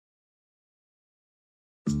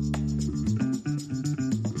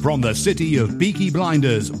From the city of Peaky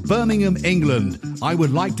Blinders, Birmingham, England, I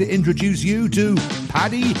would like to introduce you to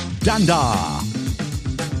Paddy Danda.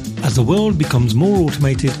 As the world becomes more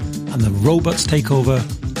automated and the robots take over,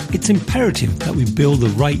 it's imperative that we build the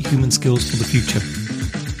right human skills for the future.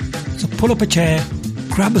 So pull up a chair,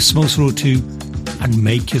 grab a samosa or two, and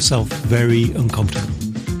make yourself very uncomfortable.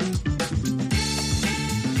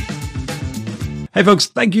 Hey folks,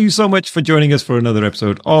 thank you so much for joining us for another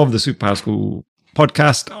episode of the Superpower School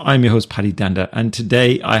podcast. I'm your host, Paddy Danda, and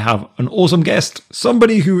today I have an awesome guest,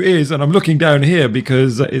 somebody who is, and I'm looking down here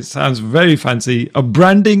because it sounds very fancy, a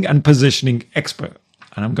branding and positioning expert.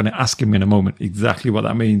 And I'm going to ask him in a moment exactly what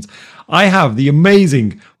that means. I have the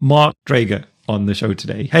amazing Mark Drager on the show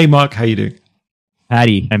today. Hey Mark, how you doing?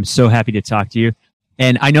 Paddy, I'm so happy to talk to you.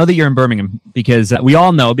 And I know that you're in Birmingham because we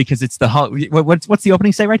all know, because it's the what's the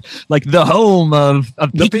opening say, right? Like the home of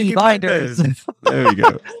Peaky Blinders. There we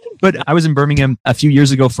go. But I was in Birmingham a few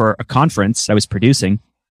years ago for a conference I was producing.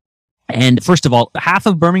 And first of all, half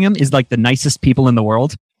of Birmingham is like the nicest people in the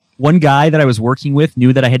world. One guy that I was working with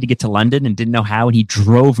knew that I had to get to London and didn't know how. And he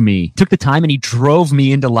took the time and he drove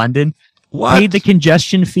me into London. What? Paid the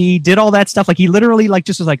congestion fee, did all that stuff. Like he literally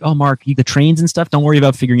just was like, oh, Mark, the trains and stuff, don't worry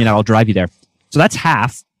about figuring it out. I'll drive you there. So that's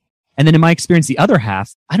half. And then in my experience, the other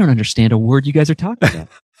half, I don't understand a word you guys are talking about.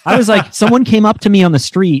 I was like, someone came up to me on the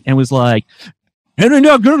street and was like, I was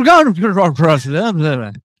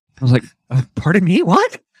like, pardon me,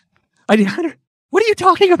 what? What are you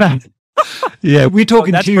talking about? Yeah, we're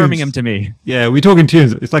talking that's tunes. Birmingham to me. Yeah, we're talking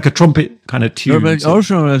tunes. It's like a trumpet kind of tune. That's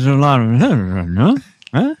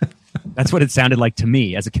what it sounded like to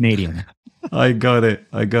me as a Canadian. I got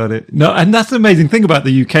it. No, and that's the amazing thing about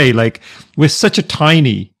the UK. Like, we're such a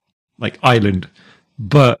tiny, island,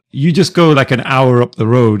 but you just go like an hour up the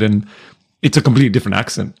road and it's a completely different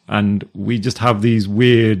accent. And we just have these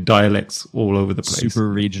weird dialects all over the place. Super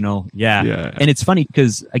regional. Yeah. And it's funny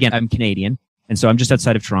because, again, I'm Canadian. And so I'm just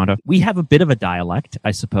outside of Toronto. We have a bit of a dialect, I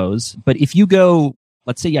suppose. But if you go,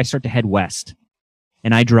 let's say I start to head west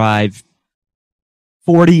and I drive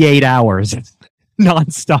 48 hours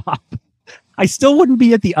nonstop, I still wouldn't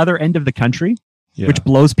be at the other end of the country, which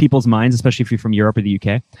blows people's minds, especially if you're from Europe or the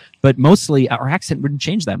UK. But mostly our accent wouldn't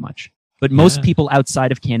change that much. But most people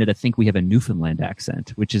outside of Canada think we have a Newfoundland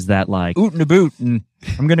accent, which is that oot and a boot, and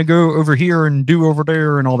I'm going to go over here and do over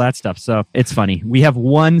there and all that stuff. So it's funny. We have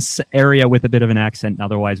one area with a bit of an accent. And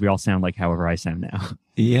otherwise, we all sound like however I sound now.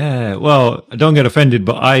 Yeah. Well, don't get offended,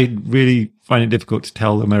 but I really find it difficult to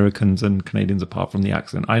tell Americans and Canadians apart from the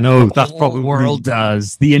accent. I know that's probably... The world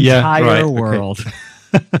does. The entire world.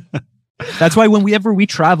 Okay. That's why whenever we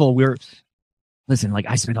travel, listen,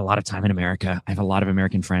 I spend a lot of time in America. I have a lot of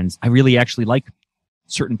American friends. I really actually like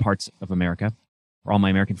certain parts of America. For all my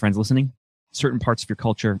American friends listening, certain parts of your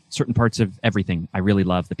culture, certain parts of everything I really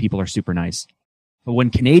love. The people are super nice. But when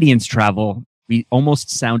Canadians travel, we almost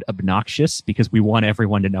sound obnoxious because we want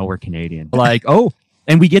everyone to know we're Canadian.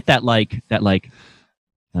 And we get that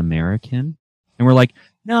American. And we're like,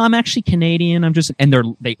 no, I'm actually Canadian.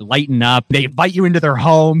 And they lighten up. They invite you into their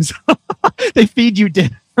homes. They feed you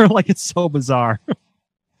dinner. It's so bizarre.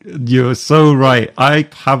 You're so right. I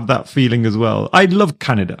have that feeling as well. I love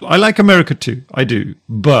Canada. I like America too. I do.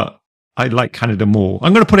 But I like Canada more.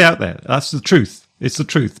 I'm going to put it out there. That's the truth. It's the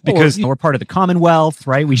truth. Because we're part of the Commonwealth,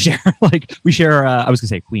 right? We share, I was going to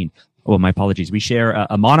say Queen. Oh, my apologies. We share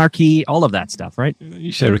a monarchy, all of that stuff, right?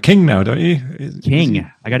 You share a king now, don't you? King.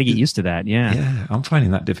 I got to get used to that. Yeah. Yeah, I'm finding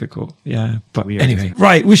that difficult. Yeah. But anyway,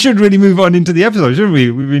 right. We should really move on into the episode, shouldn't we?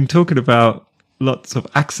 We've been talking about lots of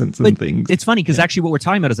accents and things. It's funny because actually what we're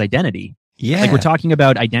talking about is identity. Yeah. We're talking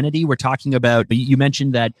about identity. We're talking about, you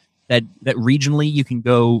mentioned that regionally you can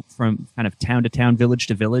go from kind of town to town, village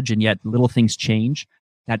to village, and yet little things change.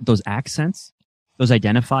 Those accents, those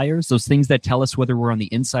identifiers, those things that tell us whether we're on the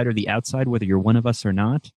inside or the outside, whether you're one of us or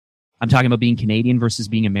not. I'm talking about being Canadian versus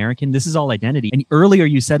being American. This is all identity. And earlier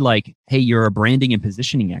you said hey, you're a branding and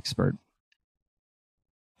positioning expert.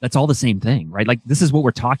 That's all the same thing, right? This is what we're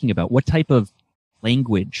talking about. What type of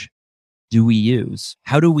language do we use?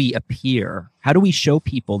 How do we appear? How do we show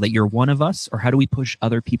people that you're one of us, or how do we push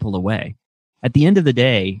other people away? At the end of the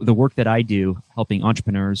day, the work that I do, helping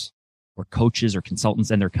entrepreneurs or coaches or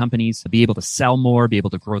consultants and their companies be able to sell more, be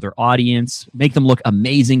able to grow their audience, make them look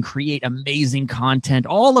amazing, create amazing content,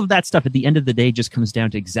 all of that stuff at the end of the day just comes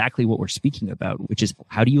down to exactly what we're speaking about, which is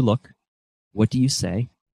how do you look? What do you say?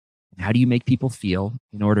 And how do you make people feel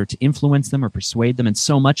in order to influence them or persuade them? And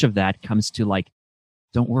so much of that comes to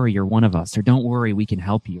don't worry, you're one of us, or don't worry, we can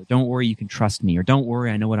help you, or don't worry, you can trust me, or don't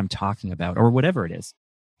worry, I know what I'm talking about, or whatever it is.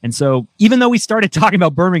 And so even though we started talking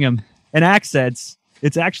about Birmingham and accents,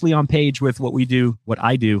 It's actually on page with what we do, what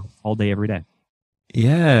I do all day, every day.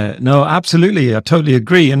 Yeah, no, absolutely. I totally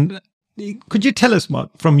agree. And could you tell us, Mark,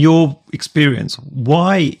 from your experience,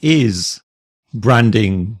 why is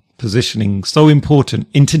branding, positioning so important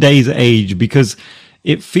in today's age? Because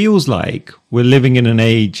it feels like we're living in an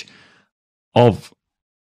age of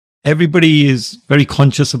everybody is very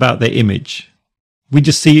conscious about their image. We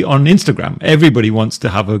just see on Instagram, everybody wants to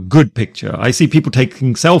have a good picture. I see people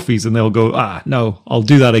taking selfies and they'll go, no, I'll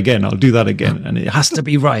do that again. I'll do that again. And it has to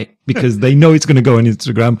be right because they know it's going to go on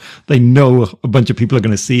Instagram. They know a bunch of people are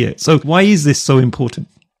going to see it. So why is this so important?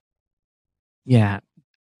 Yeah.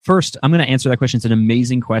 First, I'm going to answer that question. It's an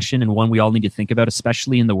amazing question and one we all need to think about,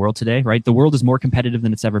 especially in the world today, right? The world is more competitive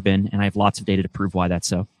than it's ever been. And I have lots of data to prove why that's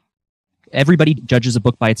so. Everybody judges a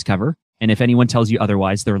book by its cover. And if anyone tells you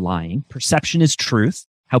otherwise, they're lying. Perception is truth.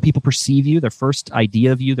 How people perceive you, their first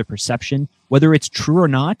idea of you, their perception, whether it's true or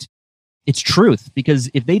not, it's truth.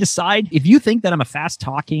 Because if you think that I'm a fast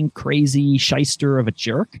talking, crazy shyster of a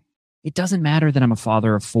jerk, it doesn't matter that I'm a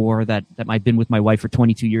father of 4, that I've been with my wife for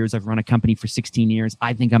 22 years. I've run a company for 16 years.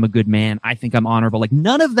 I think I'm a good man. I think I'm honorable. Like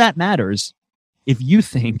none of that matters if you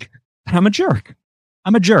think that I'm a jerk.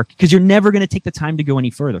 I'm a jerk because you're never going to take the time to go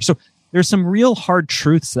any further. So there's some real hard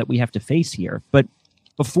truths that we have to face here. But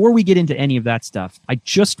before we get into any of that stuff, I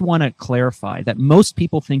just want to clarify that most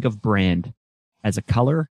people think of brand as a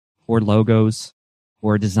color or logos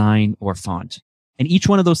or a design or font. And each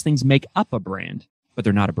one of those things make up a brand, but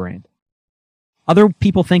they're not a brand. Other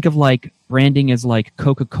people think of like branding as like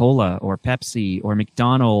Coca-Cola or Pepsi or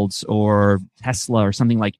McDonald's or Tesla or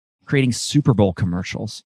something, like creating Super Bowl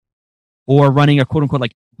commercials or running a quote unquote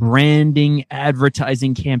like branding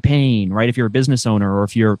advertising campaign, right? If you're a business owner or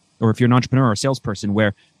if you're an entrepreneur or a salesperson,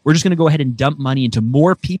 where we're just going to go ahead and dump money into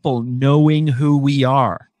more people knowing who we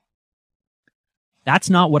are. That's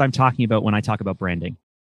not what I'm talking about when I talk about branding.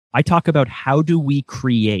 I talk about how do we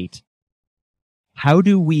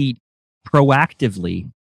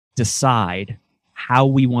proactively decide how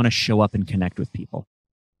we want to show up and connect with people,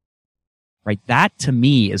 right? That to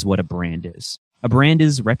me is what a brand is. A brand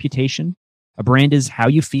is reputation. A brand is how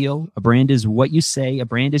you feel. A brand is what you say. A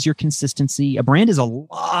brand is your consistency. A brand is a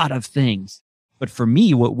lot of things. But for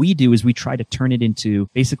me, what we do is we try to turn it into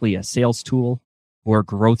basically a sales tool or a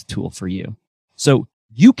growth tool for you. So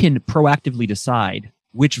you can proactively decide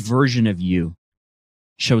which version of you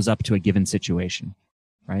shows up to a given situation,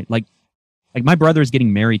 right? Like my brother is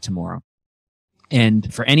getting married tomorrow.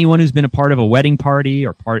 And for anyone who's been a part of a wedding party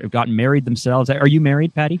or gotten married themselves, are you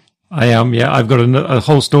married, Patty? I am, yeah. I've got a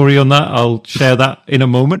whole story on that. I'll share that in a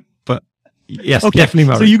moment. But yes, okay. Definitely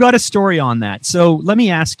married. So you got a story on that. So let me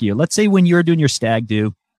ask you, let's say when you're doing your stag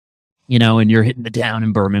do, and you're hitting the town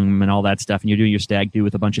in Birmingham and all that stuff, and you're doing your stag do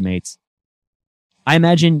with a bunch of mates. I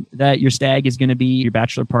imagine that your stag is going to be, your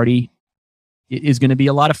bachelor party is going to be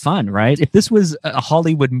a lot of fun, right? If this was a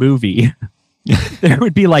Hollywood movie, there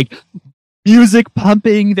would be like music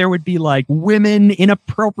pumping. There would be like women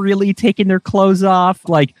inappropriately taking their clothes off.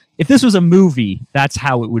 Like if this was a movie, that's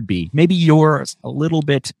how it would be. Maybe yours a little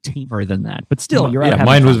bit tamer than that, but still, you're out having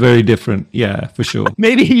mine fun. Was very different. Yeah, for sure.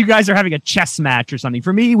 Maybe you guys are having a chess match or something.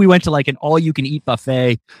 For me, we went to like an all-you-can-eat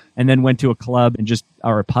buffet, and then went to a club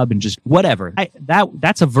or a pub and just whatever.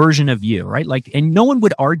 That's a version of you, right? Like, and no one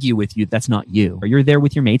would argue with you. That's not you. Or you're there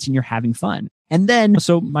with your mates and you're having fun. And then,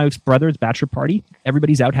 so my brother's bachelor party,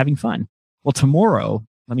 everybody's out having fun. Well, tomorrow,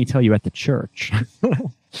 let me tell you, at the church,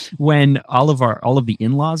 when all of the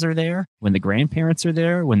in-laws are there, when the grandparents are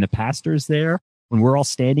there, when the pastor's there, when we're all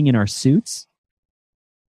standing in our suits,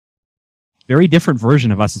 very different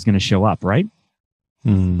version of us is going to show up, right?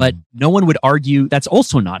 But no one would argue that's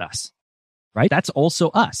also not us, right? That's also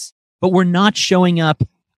us. But we're not showing up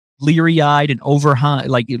bleary-eyed and overhung,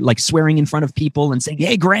 like swearing in front of people and saying,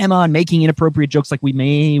 "Hey, grandma," and making inappropriate jokes like we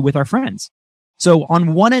may with our friends. So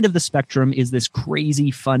on one end of the spectrum is this crazy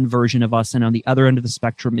fun version of us. And on the other end of the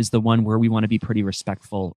spectrum is the one where we want to be pretty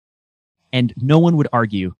respectful. And no one would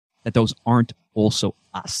argue that those aren't also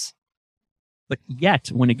us. But yet,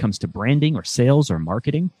 when it comes to branding or sales or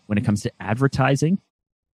marketing, when it comes to advertising,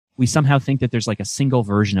 we somehow think that there's like a single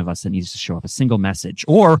version of us that needs to show up, a single message.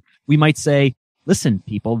 Or we might say, listen,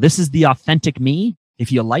 people, this is the authentic me.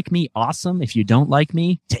 If you like me, awesome. If you don't like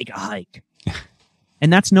me, take a hike.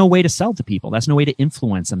 And that's no way to sell to people. That's no way to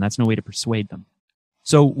influence them. That's no way to persuade them.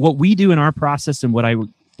 So what we do in our process and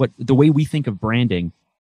the way we think of branding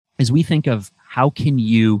is we think of how can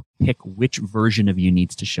you pick which version of you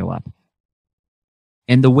needs to show up.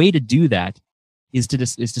 And the way to do that is to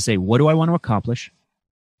say, what do I want to accomplish?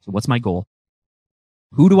 So what's my goal?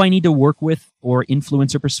 Who do I need to work with or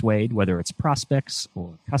influence or persuade, whether it's prospects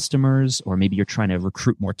or customers, or maybe you're trying to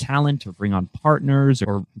recruit more talent or bring on partners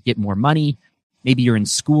or get more money. Maybe you're in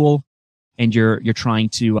school and you're trying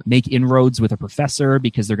to make inroads with a professor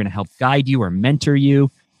because they're going to help guide you or mentor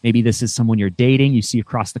you. Maybe this is someone you're dating, you see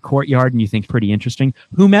across the courtyard and you think pretty interesting.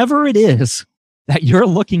 Whomever it is that you're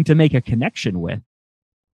looking to make a connection with,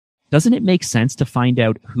 doesn't it make sense to find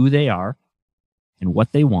out who they are and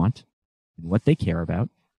what they want and what they care about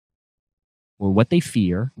or what they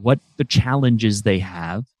fear, what the challenges they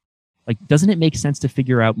have? Like, doesn't it make sense to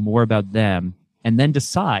figure out more about them and then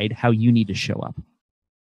decide how you need to show up?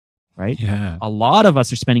 Right? Yeah. A lot of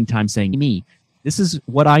us are spending time saying, me, this is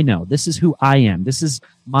what I know. This is who I am. This is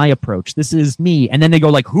my approach. This is me. And then they go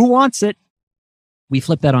like, who wants it? We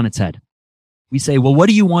flip that on its head. We say, well, what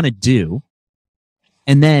do you want to do?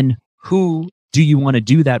 And then who do you want to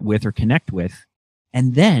do that with or connect with?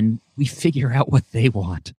 And then we figure out what they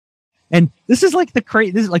want. And this is like this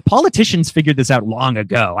is like politicians figured this out long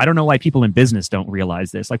ago. I don't know why people in business don't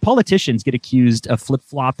realize this. Like, politicians get accused of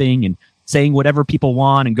flip-flopping and saying whatever people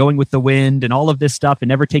want and going with the wind and all of this stuff and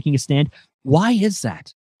never taking a stand. Why is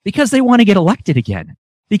that? Because they want to get elected again.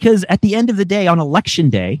 Because at the end of the day, on election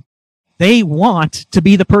day, they want to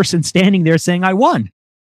be the person standing there saying, I won.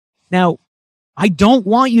 Now, I don't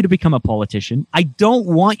want you to become a politician. I don't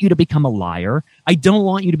want you to become a liar. I don't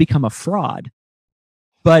want you to become a fraud.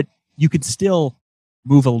 But you could still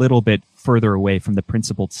move a little bit further away from the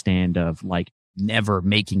principled stand of like never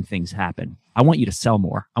making things happen. I want you to sell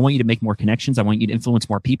more. I want you to make more connections. I want you to influence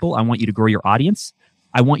more people. I want you to grow your audience.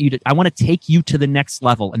 I want to take you to the next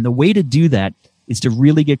level. And the way to do that is to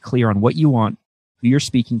really get clear on what you want, who you're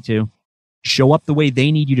speaking to, show up the way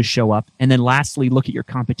they need you to show up. And then lastly, look at your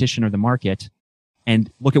competition or the market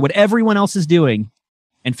and look at what everyone else is doing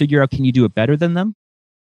and figure out, can you do it better than them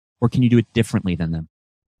or can you do it differently than them?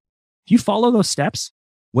 If you follow those steps,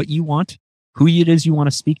 what you want, who it is you want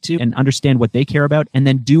to speak to, and understand what they care about, and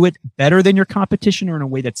then do it better than your competition or in a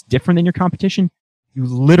way that's different than your competition, you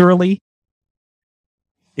literally,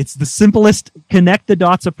 it's the simplest connect the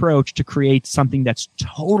dots approach to create something that's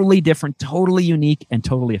totally different, totally unique, and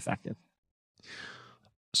totally effective.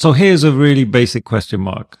 So here's a really basic question,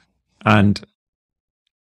 Mark, and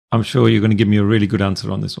I'm sure you're going to give me a really good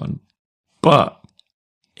answer on this one. But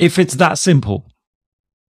if it's that simple,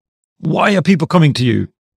 why are people coming to you?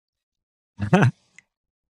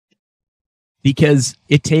 Because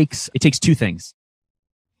it takes two things.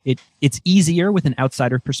 It's easier with an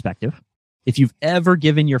outsider perspective. If you've ever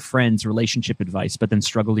given your friends relationship advice, but then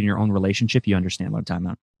struggled in your own relationship, you understand what I'm talking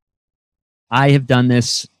about. I have done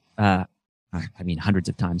this, hundreds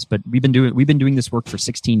of times, but we've been doing this work for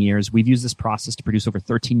 16 years. We've used this process to produce over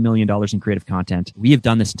 $13 million in creative content. We have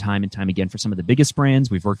done this time and time again for some of the biggest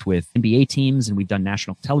brands. We've worked with NBA teams and we've done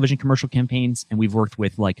national television commercial campaigns. And we've worked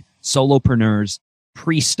with like solopreneurs,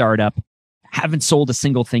 pre-startup, haven't sold a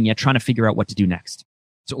single thing yet, trying to figure out what to do next.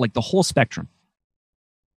 So like the whole spectrum.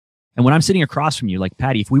 And when I'm sitting across from you, like,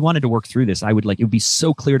 Patty, if we wanted to work through this, it would be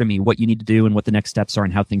so clear to me what you need to do and what the next steps are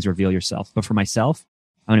and how things reveal yourself. But for myself,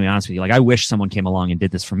 I'm going to be honest with you. Like, I wish someone came along and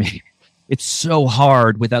did this for me. It's so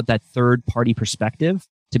hard without that third party perspective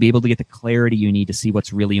to be able to get the clarity you need to see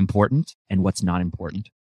what's really important and what's not important.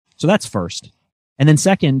 So that's first. And then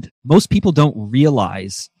second, most people don't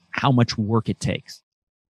realize how much work it takes.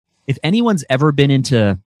 If anyone's ever been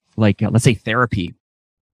into let's say therapy,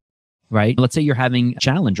 right? Let's say you're having a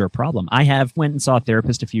challenge or a problem. I went and saw a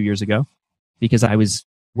therapist a few years ago because I was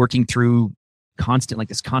working through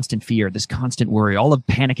this constant fear, this constant worry, all of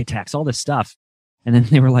panic attacks, all this stuff. And then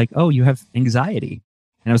they were like, oh, you have anxiety.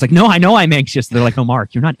 And I was like, no, I know I'm anxious. They're like, no,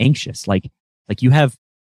 Mark, you're not anxious. Like you have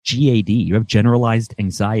GAD, you have generalized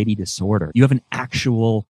anxiety disorder. You have an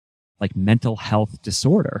actual mental health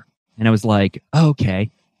disorder. And I was like, oh, okay.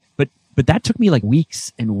 But that took me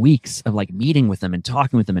weeks and weeks of meeting with them and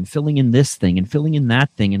talking with them and filling in this thing and filling in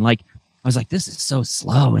that thing. And I was like, this is so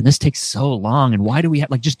slow and this takes so long. And why do we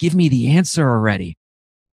have just give me the answer already?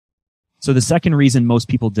 So the second reason most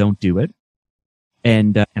people don't do it,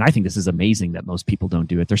 and I think this is amazing that most people don't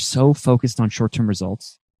do it. They're so focused on short-term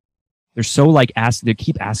results. They're so they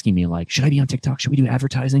keep asking me should I be on TikTok? Should we do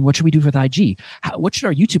advertising? What should we do for the IG? What should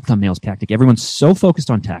our YouTube thumbnails tactic? Everyone's so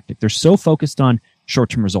focused on tactic. They're so focused on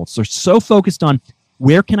short-term results. They're so focused on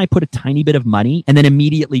where can I put a tiny bit of money and then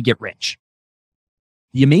immediately get rich.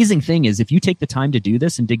 The amazing thing is if you take the time to do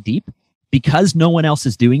this and dig deep, because no one else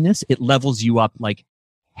is doing this, it levels you up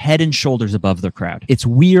head and shoulders above the crowd. It's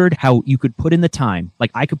weird how you could put in the time,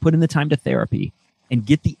 I could put in the time to therapy and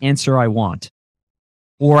get the answer I want.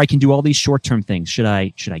 Or I can do all these short-term things. Should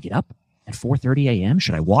I get up? at 4:30 a.m.?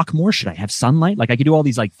 Should I walk more? Should I have sunlight? Like I could do all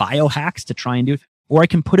these like biohacks to try and do it. Or I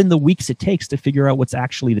can put in the weeks it takes to figure out what's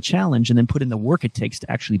actually the challenge and then put in the work it takes to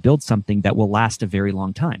actually build something that will last a very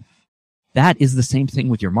long time. That is the same thing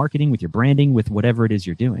with your marketing, with your branding, with whatever it is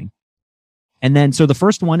you're doing. And then, so the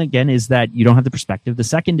first one, again, is that you don't have the perspective. The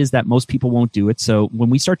second is that most people won't do it. So when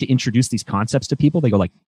we start to introduce these concepts to people, they go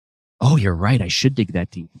like, oh, you're right. I should dig that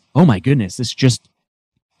deep. Oh my goodness. This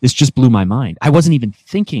just blew my mind. I wasn't even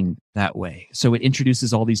thinking that way. So it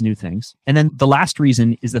introduces all these new things. And then the last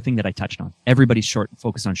reason is the thing that I touched on. Everybody's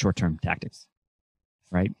focused on short-term tactics,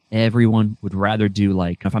 right? Everyone would rather do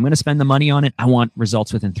like, if I'm going to spend the money on it, I want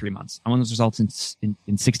results within 3 months. I want those results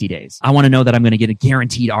in 60 days. I want to know that I'm going to get a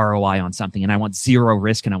guaranteed ROI on something, and I want zero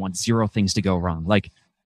risk, and I want zero things to go wrong. Like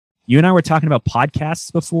you and I were talking about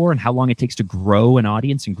podcasts before and how long it takes to grow an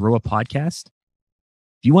audience and grow a podcast.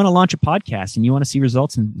 If you want to launch a podcast and you want to see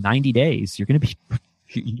results in 90 days, you've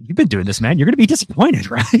been doing this, man. You're going to be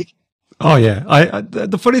disappointed, right? Oh yeah.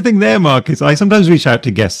 The funny thing there, Mark, is I sometimes reach out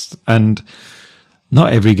to guests and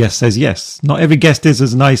not every guest says yes. Not every guest is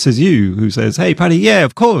as nice as you who says, hey, Paddy, yeah,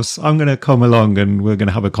 of course, I'm going to come along and we're going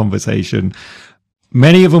to have a conversation.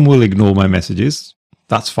 Many of them will ignore my messages.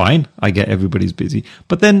 That's fine. I get everybody's busy.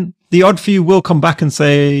 But then the odd few will come back and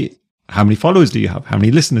say, how many followers do you have? How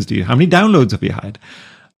many listeners do you have? How many downloads have you had?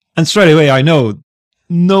 And straight away, I know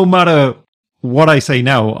no matter what I say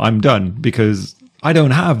now, I'm done because I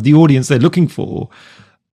don't have the audience they're looking for.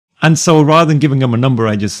 And so rather than giving them a number,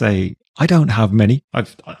 I just say, I don't have many.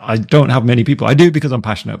 I don't have many people. I do because I'm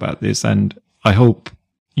passionate about this. And I hope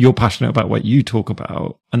you're passionate about what you talk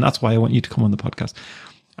about. And that's why I want you to come on the podcast.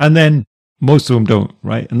 And then most of them don't,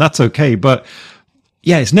 right? And that's okay. But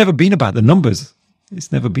yeah, it's never been about the numbers.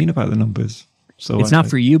 It's never been about the numbers. So it's not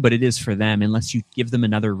for you, but it is for them unless you give them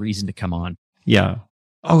another reason to come on. Yeah.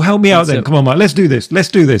 Oh, help me out then. Come on, Mark. Let's do this.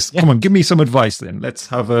 Yeah. Come on, give me some advice then. Let's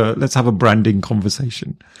have a branding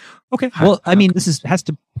conversation. Okay. Well, I mean, this has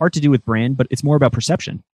part to do with brand, but it's more about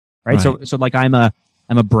perception, right? So like I'm a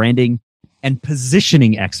branding and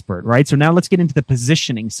positioning expert, right? So now let's get into the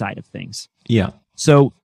positioning side of things. Yeah.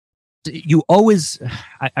 So you always,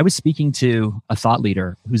 I was speaking to a thought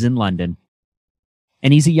leader who's in London,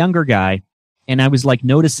 and he's a younger guy. And I was like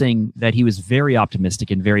noticing that he was very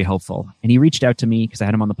optimistic and very hopeful. And he reached out to me because I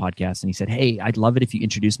had him on the podcast and he said, hey, I'd love it if you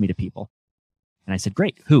introduce me to people. And I said,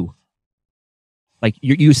 great. Who? Like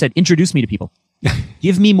you said, introduce me to people.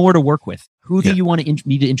 Give me more to work with. Who do you want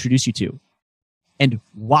me to introduce you to? And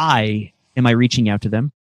why am I reaching out to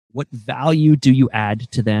them? What value do you add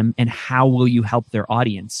to them? And how will you help their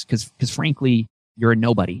audience? Because frankly, you're a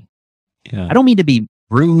nobody. Yeah. I don't mean to be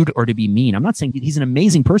rude or to be mean. I'm not saying he's an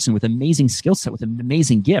amazing person with amazing skill set, with an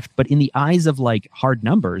amazing gift, but in the eyes of like hard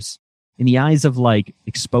numbers, in the eyes of like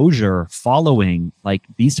exposure, following, like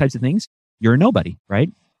these types of things, you're a nobody,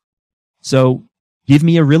 right? So give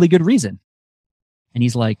me a really good reason. And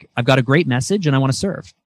he's like, I've got a great message and I want to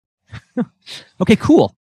serve. Okay,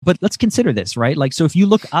 cool. But let's consider this, right? Like, so if you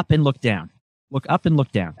look up and look down,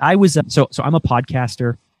 I was, so I'm a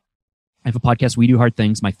podcaster. I have a podcast, We Do Hard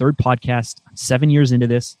Things. My third podcast, I'm 7 years into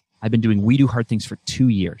this. I've been doing We Do Hard Things for 2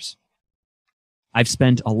 years. I've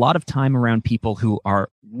spent a lot of time around people who are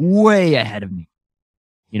way ahead of me.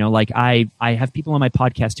 You know, like I have people on my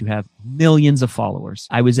podcast who have millions of followers.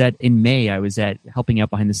 In May, I was helping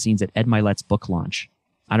out behind the scenes at Ed Milet's book launch.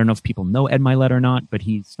 I don't know if people know Ed Milet or not, but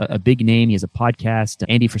he's a big name. He has a podcast.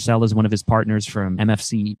 Andy Frisella is one of his partners from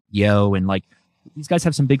MFC Yo, and like, these guys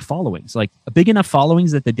have some big followings, like a big enough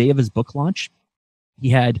followings that the day of his book launch, he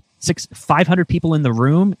had 500 people in the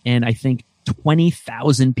room and I think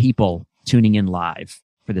 20,000 people tuning in live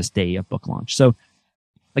for this day of book launch. So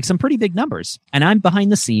like some pretty big numbers. And I'm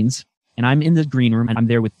behind the scenes and I'm in the green room and I'm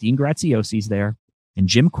there with Dean Graziosi's there and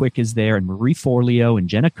Jim Quick is there and Marie Forleo and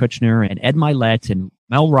Jenna Kutchner and Ed Milet and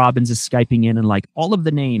Mel Robbins is Skyping in and like all of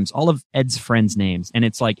the names, all of Ed's friends' names. And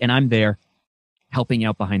it's like, and I'm there helping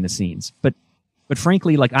out behind the scenes. But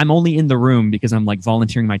frankly, like I'm only in the room because I'm like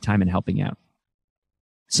volunteering my time and helping out.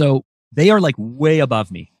 So they are like way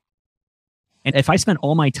above me. And if I spend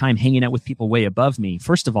all my time hanging out with people way above me,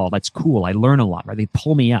 first of all, that's cool. I learn a lot, right? They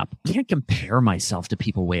pull me up. I can't compare myself to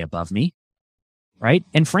people way above me, right?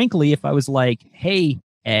 And frankly, if I was like, hey,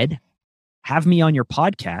 Ed, have me on your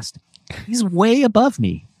podcast, he's way above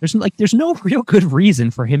me. There's no real good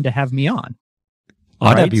reason for him to have me on.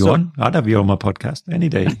 I'd have you on my podcast any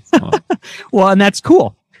day. Well, and that's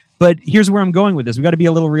cool. But here's where I'm going with this. We've got to be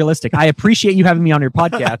a little realistic. I appreciate you having me on your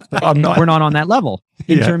podcast, but we're not on that level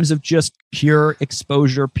in terms of just pure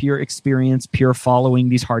exposure, pure experience, pure following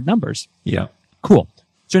these hard numbers. Yeah. Cool.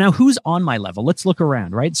 So now who's on my level? Let's look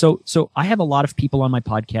around, right? So I have a lot of people on my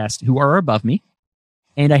podcast who are above me,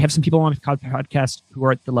 and I have some people on my podcast who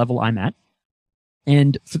are at the level I'm at.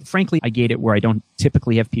 And frankly, I gate it where I don't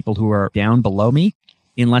typically have people who are down below me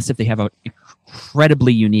unless if they have an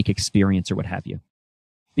incredibly unique experience or what have you.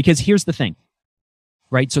 Because here's the thing,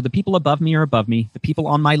 right? So the people above me are above me. The people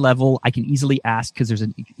on my level, I can easily ask because there's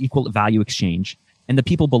an equal value exchange. And the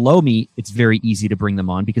people below me, it's very easy to bring them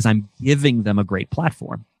on because I'm giving them a great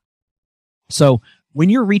platform. So when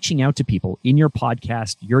you're reaching out to people in your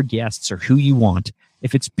podcast, your guests, or who you want,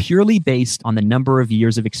 if it's purely based on the number of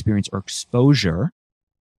years of experience or exposure,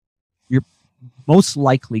 you're most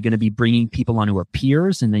likely going to be bringing people on who are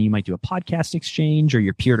peers, and then you might do a podcast exchange, or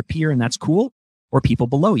you're peer-to-peer, and that's cool, or people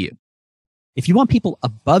below you. If you want people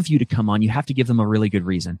above you to come on, you have to give them a really good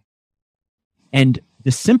reason. And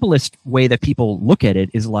the simplest way that people look at it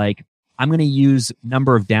is like, I'm going to use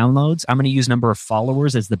number of downloads. I'm going to use number of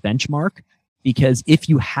followers as the benchmark, because if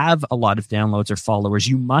you have a lot of downloads or followers,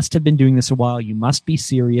 you must have been doing this a while. You must be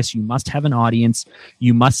serious. You must have an audience.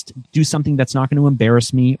 You must do something that's not going to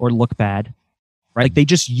embarrass me or look bad, right? Like they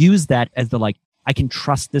just use that as the like, I can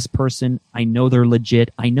trust this person. I know they're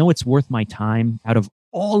legit. I know it's worth my time. Out of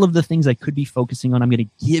all of the things I could be focusing on, I'm going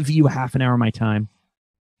to give you half an hour of my time.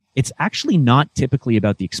 It's actually not typically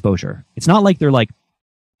about the exposure. It's not like they're like,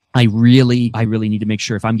 I really need to make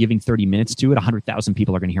sure if I'm giving 30 minutes to it, 100,000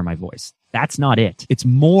 people are going to hear my voice. That's not it. It's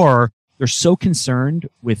more, they're so concerned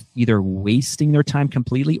with either wasting their time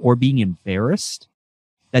completely or being embarrassed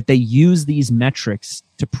that they use these metrics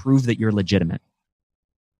to prove that you're legitimate.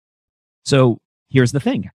 So here's the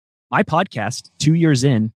thing. My podcast, 2 years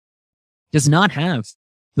in, does not have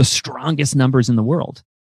the strongest numbers in the world,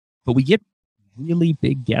 but we get really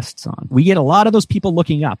big guests on. We get a lot of those people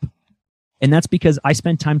looking up. And that's because I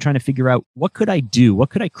spent time trying to figure out what could I do? What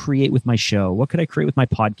could I create with my show? What could I create with my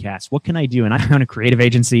podcast? What can I do? And I own a creative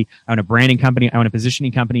agency. I own a branding company. I own a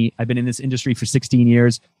positioning company. I've been in this industry for 16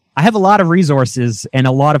 years. I have a lot of resources and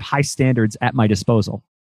a lot of high standards at my disposal.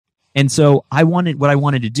 And so what I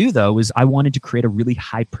wanted to do though, is I wanted to create a really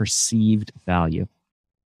high perceived value.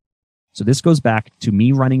 So this goes back to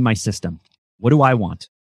me running my system. What do I want?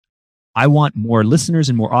 I want more listeners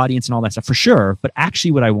and more audience and all that stuff for sure. But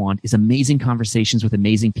actually what I want is amazing conversations with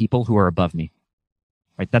amazing people who are above me,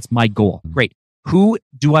 right? That's my goal. Great. Who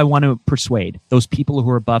do I want to persuade? Those people who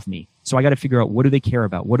are above me. So I got to figure out, what do they care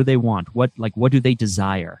about? What do they want? What do they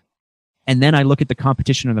desire? And then I look at the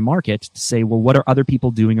competition in the market to say, well, what are other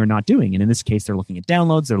people doing or not doing? And in this case, they're looking at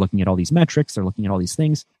downloads. They're looking at all these metrics. They're looking at all these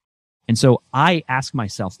things. And so I ask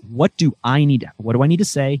myself, what do I need to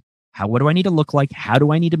say? What do I need to look like? How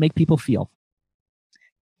do I need to make people feel?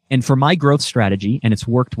 And for my growth strategy, and it's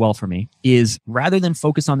worked well for me, is rather than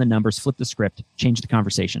focus on the numbers, flip the script, change the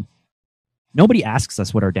conversation. Nobody asks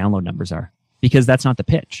us what our download numbers are because that's not the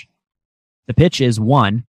pitch. The pitch is,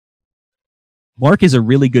 one, Mark is a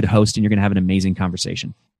really good host and you're going to have an amazing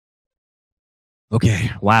conversation.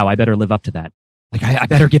 Okay, wow, I better live up to that. Like, I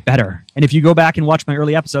better get better. And if you go back and watch my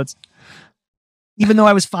early episodes, even though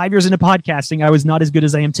I was 5 years into podcasting, I was not as good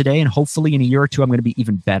as I am today. And hopefully in a year or two, I'm going to be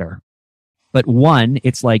even better. But one,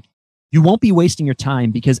 it's like, you won't be wasting your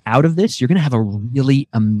time because out of this, you're going to have a really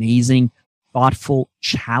amazing, thoughtful,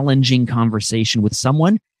 challenging conversation with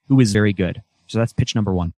someone who is very good. So that's pitch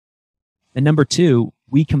number one. And number two,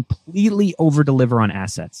 we completely over-deliver on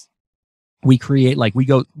assets. We create, we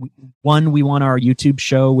want our YouTube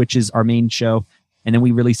show, which is our main show. And then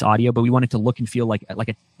we release audio, but we want it to look and feel like an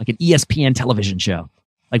ESPN television show.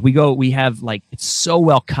 It's so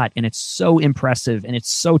well cut and it's so impressive and it's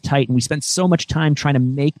so tight. And we spend so much time trying to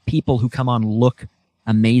make people who come on look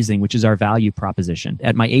amazing, which is our value proposition.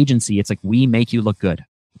 At my agency, it's like, we make you look good.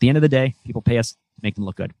 At the end of the day, people pay us to make them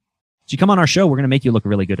look good. So you come on our show, we're going to make you look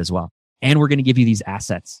really good as well. And we're going to give you these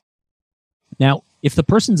assets. Now, if the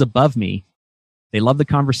person's above me, they love the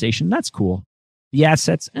conversation, that's cool. The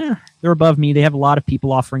assets, they're above me. They have a lot of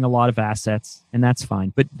people offering a lot of assets, and that's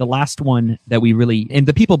fine. But the last one that and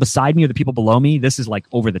the people beside me or the people below me, this is like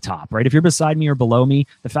over the top, right? If you're beside me or below me,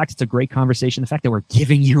 the fact it's a great conversation, the fact that we're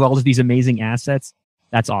giving you all of these amazing assets,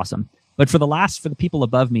 that's awesome. But for the people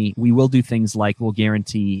above me, we will do things like we'll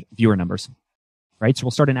guarantee viewer numbers, right? So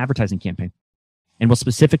we'll start an advertising campaign, and we'll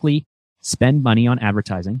specifically spend money on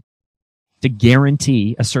advertising to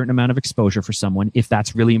guarantee a certain amount of exposure for someone if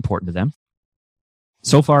that's really important to them.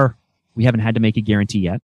 So far, we haven't had to make a guarantee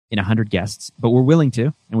yet in 100 guests, but we're willing to,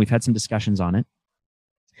 and we've had some discussions on it.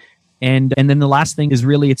 And then the last thing is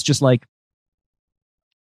really, it's just like,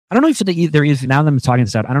 I don't know if there is, now that I'm talking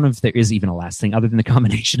this out, I don't know if there is even a last thing other than the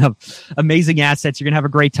combination of amazing assets. You're going to have a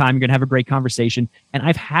great time. You're going to have a great conversation. And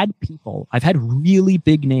I've had really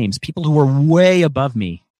big names, people who are way above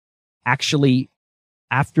me, actually,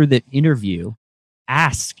 after the interview,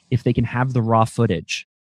 ask if they can have the raw footage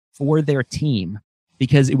for their team,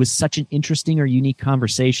 because it was such an interesting or unique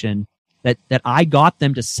conversation that I got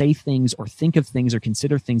them to say things or think of things or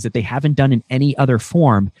consider things that they haven't done in any other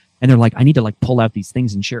form. And they're like, I need to like pull out these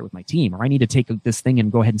things and share it with my team, or I need to take this thing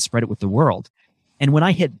and go ahead and spread it with the world. And when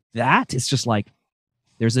I hit that, it's just like,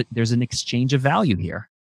 there's an exchange of value here,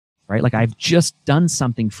 right? Like, I've just done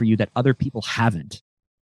something for you that other people haven't.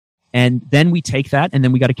 And then we take that, and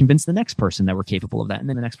then we got to convince the next person that we're capable of that. And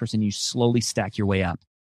then the next person, you slowly stack your way up.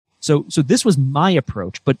 So this was my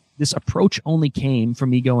approach, but this approach only came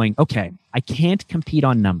from me going, okay, I can't compete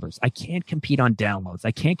on numbers. I can't compete on downloads.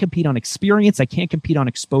 I can't compete on experience. I can't compete on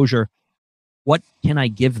exposure. What can I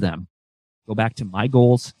give them? Go back to my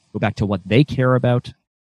goals, go back to what they care about,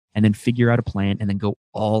 and then figure out a plan and then go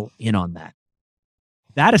all in on that.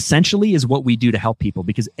 That essentially is what we do to help people,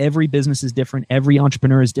 because every business is different. Every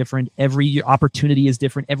entrepreneur is different. Every opportunity is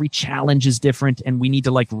different. Every challenge is different. And we need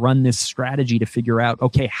to like run this strategy to figure out,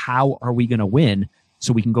 okay, how are we going to win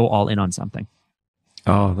so we can go all in on something?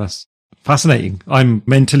 Oh, that's fascinating. I'm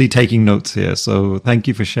mentally taking notes here. So thank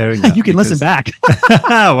you for sharing that. You can listen back.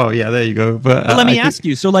 Well, yeah, there you go. But let me ask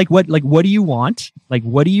you. So what do you want? Like,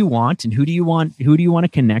 what do you want? And who do you want to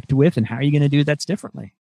connect with? And how are you going to do that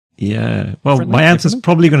differently? Yeah. Well, my answer is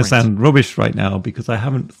probably going to sound rubbish right now because I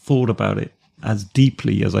haven't thought about it as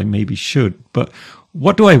deeply as I maybe should. But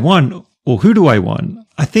what do I want, or who do I want?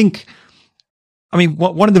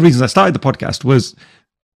 One of the reasons I started the podcast was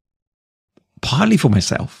partly for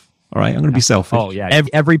myself. All right. I'm going to be selfish. Oh, yeah.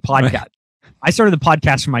 Every podcast. Right. I started the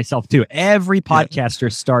podcast for myself too. Every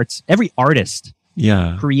podcaster starts, every artist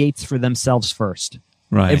creates for themselves first.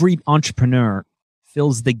 Right. Every entrepreneur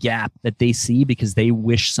fills the gap that they see because they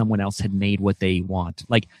wish someone else had made what they want.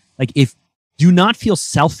 Like if do not feel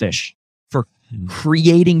selfish for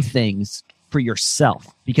creating things for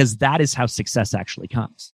yourself, because that is how success actually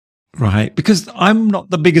comes. Right. Because I'm not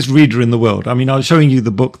the biggest reader in the world. I mean, I was showing you the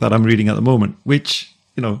book that I'm reading at the moment, which,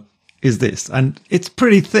 is this, and it's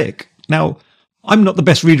pretty thick. Now, I'm not the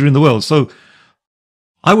best reader in the world, so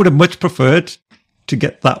I would have much preferred to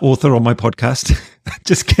get that author on my podcast.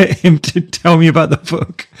 Just get him to tell me about the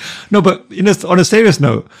book. No, but on a serious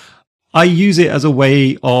note, I use it as a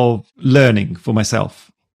way of learning for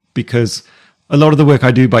myself, because a lot of the work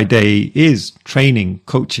I do by day is training,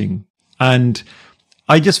 coaching. And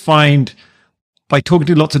I just find by talking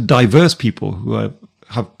to lots of diverse people who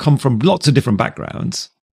have come from lots of different backgrounds,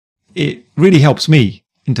 it really helps me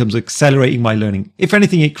in terms of accelerating my learning. If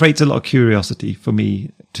anything, it creates a lot of curiosity for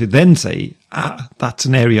me to then say, that's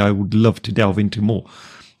an area I would love to delve into more.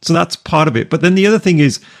 So that's part of it. But then the other thing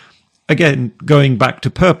is, again, going back to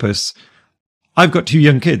purpose, I've got 2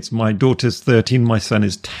 young kids. My daughter's 13, my son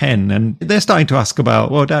is 10, and they're starting to ask about,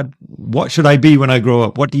 well, Dad, what should I be when I grow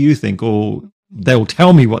up? What do you think? Or they'll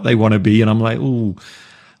tell me what they want to be, and I'm like, oh,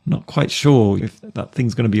 not quite sure if that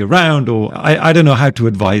thing's going to be around, or I don't know how to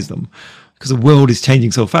advise them, because the world is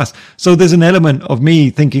changing so fast. So there's an element of me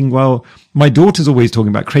thinking, well, my daughter's always talking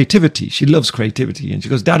about creativity. She loves creativity. And she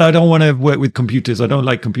goes, Dad, I don't want to work with computers. I don't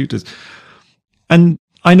like computers. And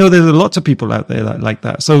I know there's lots of people out there that like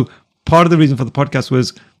that. So part of the reason for the podcast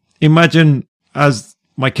was, imagine as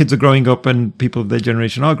my kids are growing up and people of their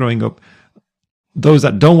generation are growing up, those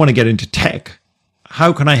that don't want to get into tech,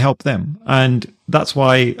 how can I help them? And that's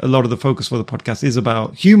why a lot of the focus for the podcast is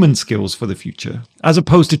about human skills for the future, as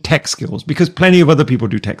opposed to tech skills, because plenty of other people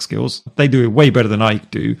do tech skills. They do it way better than I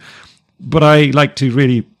do. But I like to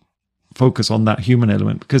really focus on that human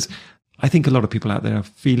element, because I think a lot of people out there are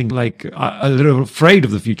feeling like a little afraid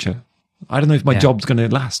of the future. I don't know if my job's going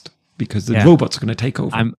to last because the robots are going to take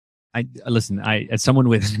over. As someone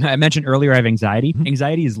with, I mentioned earlier, I have anxiety. Mm-hmm.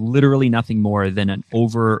 Anxiety is literally nothing more than an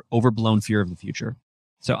overblown fear of the future.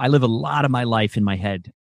 So I live a lot of my life in my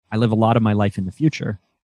head. I live a lot of my life in the future.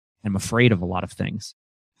 I'm afraid of a lot of things.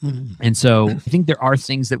 Mm-hmm. And so I think there are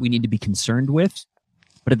things that we need to be concerned with,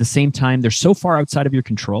 but at the same time, they're so far outside of your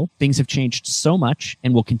control. Things have changed so much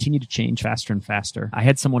and will continue to change faster and faster. I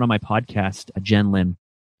had someone on my podcast, Jen Lim,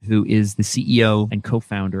 who is the CEO and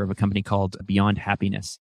co-founder of a company called Beyond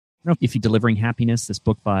Happiness. I don't know if you're Delivering Happiness, this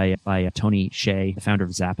book by Tony Hsieh, the founder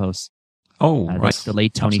of Zappos. Oh, right. That's the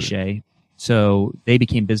late Tony Hsieh. So they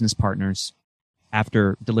became business partners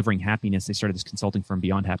after Delivering Happiness. They started this consulting firm,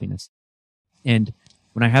 Beyond Happiness. And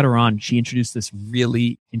when I had her on, she introduced this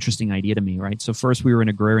really interesting idea to me, right? So first we were an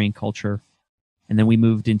agrarian culture, and then we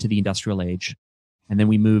moved into the industrial age. And then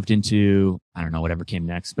we moved into, I don't know, whatever came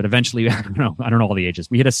next. But eventually, I don't know all the ages.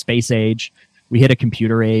 We hit a space age. We hit a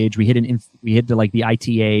computer age. We hit the IT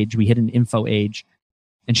age. We hit an info age.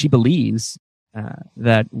 And she believes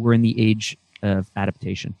that we're in the age of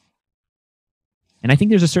adaptation. And I think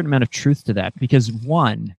there's a certain amount of truth to that because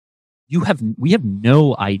one, we have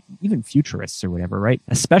no idea, even futurists or whatever, right?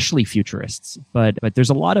 Especially futurists. But there's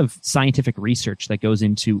a lot of scientific research that goes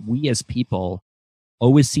into we as people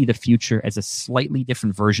always see the future as a slightly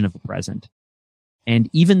different version of the present. And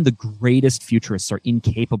even the greatest futurists are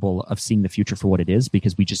incapable of seeing the future for what it is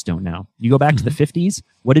because we just don't know. You go back to the 50s,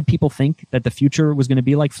 what did people think that the future was going to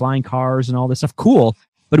be like? Flying cars and all this stuff. Cool.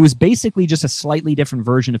 But it was basically just a slightly different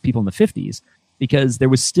version of people in the 50s because there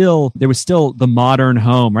was still the modern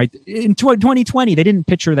home, right? In 2020, they didn't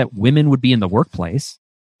picture that women would be in the workplace.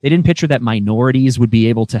 They didn't picture that minorities would be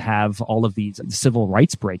able to have all of these civil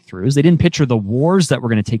rights breakthroughs. They didn't picture the wars that were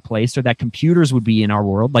going to take place or that computers would be in our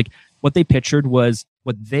world. Like what they pictured was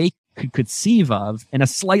what they could conceive of in a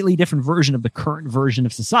slightly different version of the current version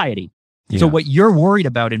of society. Yeah. So what you're worried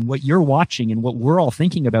about and what you're watching and what we're all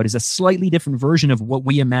thinking about is a slightly different version of what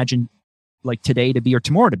we imagine like today to be or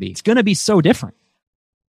tomorrow to be. It's going to be so different.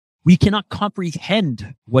 We cannot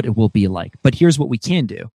comprehend what it will be like, but here's what we can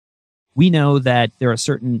do. We know that there are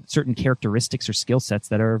certain characteristics or skill sets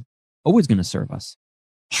that are always going to serve us.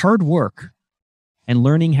 Hard work and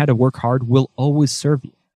learning how to work hard will always serve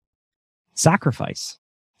you. Sacrifice.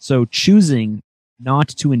 So choosing not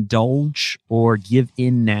to indulge or give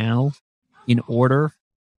in now in order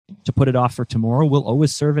to put it off for tomorrow will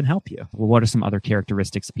always serve and help you. Well, what are some other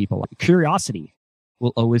characteristics of people? Curiosity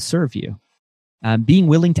will always serve you. Being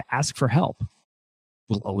willing to ask for help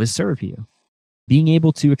will always serve you. Being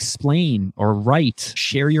able to explain or write,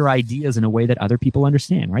 share your ideas in a way that other people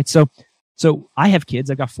understand, right? So I have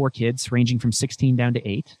kids. I've got 4 kids ranging from 16 down to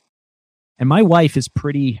 8. And my wife is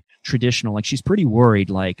pretty traditional. Like she's pretty worried,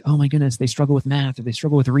 like, oh my goodness, they struggle with math or they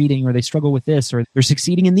struggle with reading or they struggle with this or they're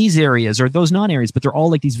succeeding in these areas or those non-areas, but they're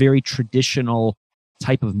all like these very traditional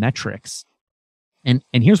type of metrics. And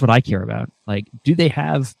here's what I care about. Like, do they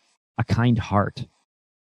have a kind heart?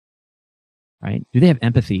 Right? Do they have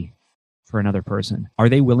empathy for another person? Are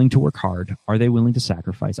they willing to work hard? Are they willing to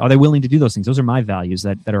sacrifice? Are they willing to do those things? Those are my values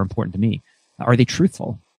that are important to me. Are they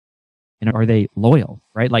truthful? And are they loyal?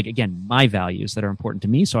 Right? Like, again, my values that are important to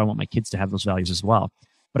me. So I want my kids to have those values as well.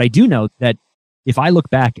 But I do know that if I look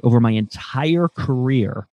back over my entire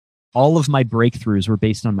career, all of my breakthroughs were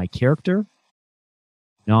based on my character,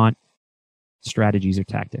 not strategies or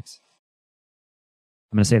tactics.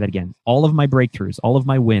 I'm going to say that again. All of my breakthroughs, all of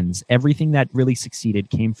my wins, everything that really succeeded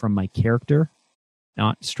came from my character,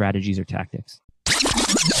 not strategies or tactics.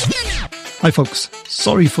 Hi folks,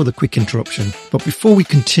 sorry for the quick interruption, but before we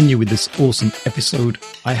continue with this awesome episode,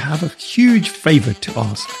 I have a huge favor to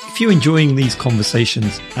ask. If you're enjoying these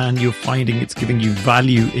conversations and you're finding it's giving you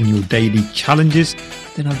value in your daily challenges,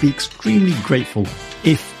 then I'd be extremely grateful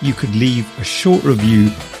if you could leave a short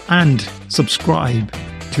review and subscribe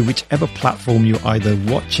to whichever platform you're either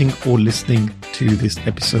watching or listening to this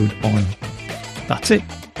episode on. That's it.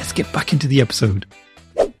 Let's get back into the episode.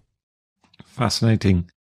 Fascinating.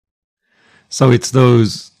 So it's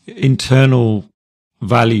those internal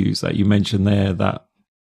values that you mentioned there that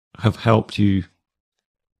have helped you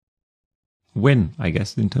win, I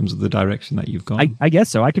guess, in terms of the direction that you've gone. I guess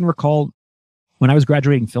so. I can recall when I was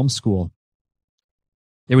graduating film school,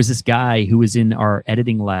 there was this guy who was in our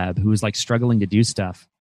editing lab who was like struggling to do stuff.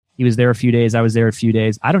 He was there a few days. I was there a few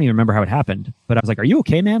days. I don't even remember how it happened, but I was like, "Are you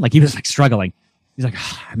okay, man?" Like he was like struggling. He's like,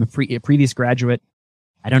 "I'm a previous graduate.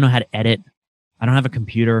 I don't know how to edit. I don't have a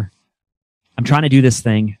computer. I'm trying to do this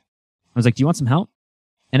thing." I was like, "Do you want some help?"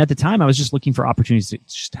 And at the time, I was just looking for opportunities to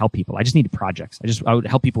just help people. I just needed projects. I would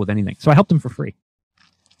help people with anything. So I helped him for free.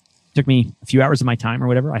 It took me a few hours of my time or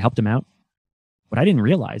whatever. I helped him out. What I didn't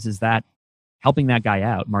realize is that helping that guy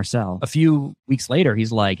out, Marcel, a few weeks later,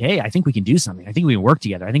 he's like, "Hey, I think we can do something. I think we can work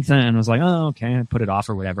together. I think so." And I was like, "Oh, okay." I put it off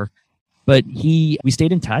or whatever. But we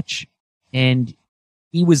stayed in touch, and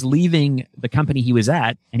he was leaving the company he was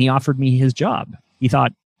at, and he offered me his job. He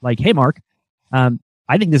thought like, "Hey, Mark,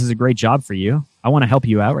 I think this is a great job for you. I want to help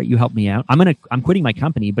you out, right? You help me out. I'm quitting my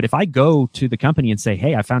company, but if I go to the company and say,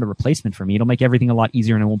 'Hey, I found a replacement for me,' it'll make everything a lot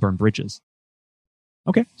easier and I won't burn bridges."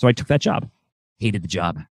 Okay. So I took that job. Hated the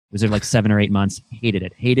job. I was there like 7 or 8 months. Hated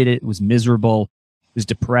it. It was miserable. It was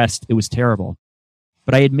depressed. It was terrible.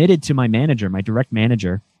 But I admitted to my manager, my direct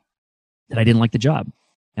manager, that I didn't like the job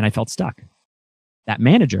and I felt stuck. That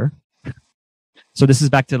manager, so this is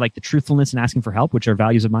back to like the truthfulness and asking for help, which are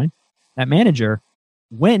values of mine. That manager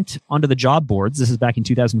went onto the job boards. This is back in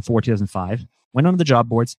 2004, 2005. Went onto the job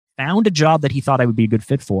boards, found a job that he thought I would be a good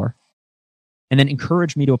fit for, and then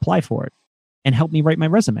encouraged me to apply for it and helped me write my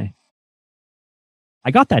resume.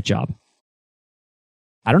 I got that job.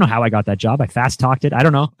 I don't know how I got that job. I fast talked it. I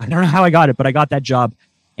don't know how I got it, but I got that job.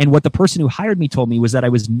 And what the person who hired me told me was that I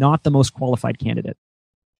was not the most qualified candidate.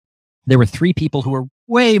 There were 3 people who were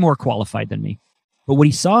way more qualified than me. But what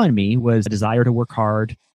he saw in me was a desire to work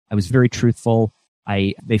hard. I was very truthful.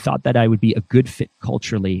 They thought that I would be a good fit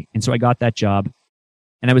culturally. And so I got that job.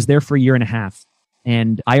 And I was there for a year and a half.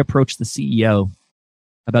 And I approached the CEO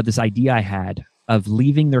about this idea I had of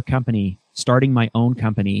leaving their company, starting my own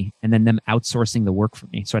company, and then them outsourcing the work for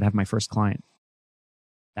me so I'd have my first client.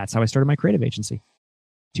 That's how I started my creative agency,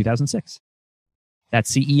 2006. That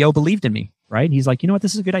CEO believed in me, right? He's like, you know what?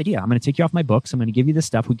 This is a good idea. I'm going to take you off my books. I'm going to give you this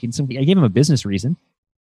stuff. I gave him a business reason.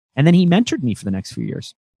 And then he mentored me for the next few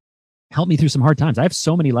years, helped me through some hard times. I have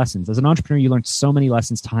so many lessons. As an entrepreneur, you learn so many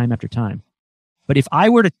lessons time after time. But if I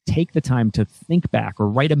were to take the time to think back or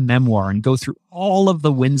write a memoir and go through all of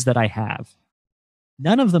the wins that I have,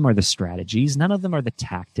 none of them are the strategies. None of them are the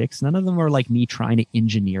tactics. None of them are like me trying to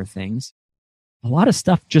engineer things. A lot of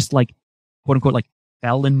stuff just like, quote unquote, like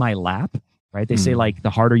fell in my lap, right? They say like the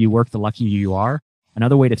harder you work, the luckier you are.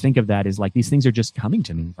 Another way to think of that is like these things are just coming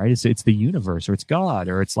to me, right? It's the universe or it's God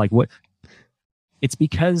or it's like what? It's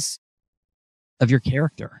because of your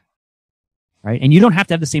character, right? And you don't have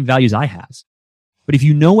to have the same values I have. But if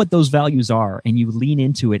you know what those values are and you lean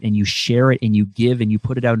into it and you share it and you give and you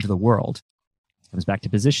put it out into the world, this comes back to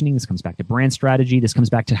positioning. This comes back to brand strategy. This comes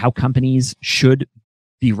back to how companies should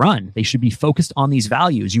be run. They should be focused on these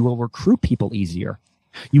values. You will recruit people easier.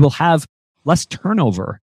 You will have less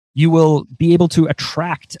turnover. You will be able to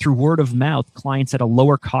attract through word of mouth clients at a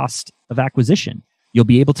lower cost of acquisition. You'll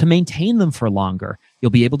be able to maintain them for longer.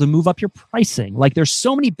 You'll be able to move up your pricing. Like there's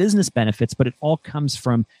so many business benefits, but it all comes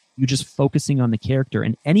from you just focusing on the character.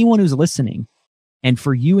 And anyone who's listening, and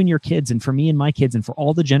for you and your kids, and for me and my kids, and for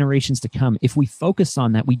all the generations to come, if we focus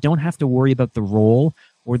on that, we don't have to worry about the role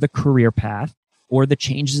or the career path or the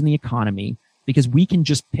changes in the economy, because we can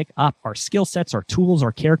just pick up our skill sets, our tools,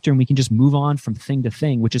 our character, and we can just move on from thing to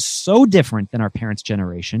thing, which is so different than our parents'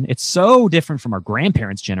 generation. It's so different from our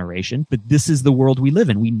grandparents' generation, but this is the world we live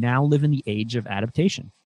in. We now live in the age of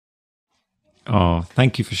adaptation. Oh,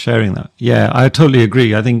 thank you for sharing that. Yeah, I totally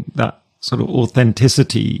agree. I think that sort of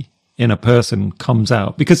authenticity in a person comes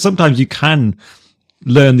out because sometimes you can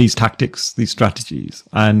learn these tactics, these strategies,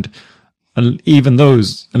 and even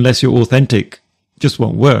those, unless you're authentic, just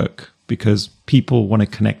won't work because people want to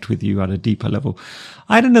connect with you at a deeper level.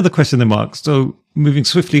 I had another question there, Mark. So moving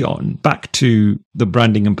swiftly on back to the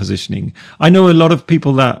branding and positioning. I know a lot of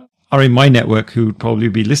people that are in my network who would probably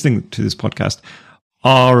be listening to this podcast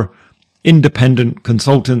are independent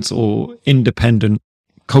consultants or independent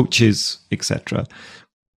coaches, etc.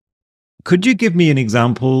 Could you give me an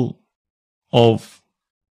example of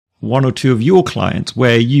one or two of your clients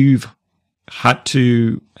where you've had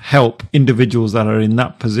to help individuals that are in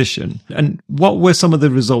that position? And what were some of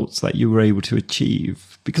the results that you were able to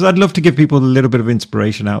achieve? Because I'd love to give people a little bit of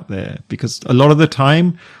inspiration out there, because a lot of the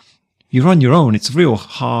time you're on your own. It's real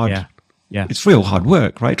hard. Yeah. It's real hard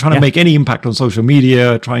work, right? Trying to make any impact on social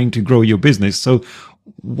media, trying to grow your business. So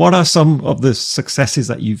what are some of the successes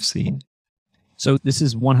that you've seen? So this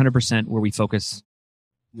is 100% where we focus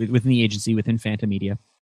within the agency, within Phantom Media.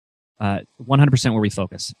 100% where we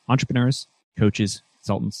focus. Entrepreneurs, coaches,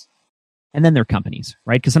 consultants, and then their companies,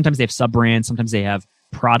 right? Because sometimes they have sub-brands, sometimes they have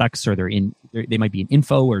products, or they might be in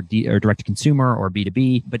info or direct to consumer or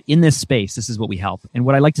B2B. But in this space, this is what we help. And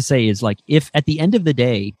what I like to say is, like, if at the end of the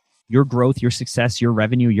day, your growth, your success, your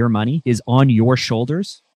revenue, your money is on your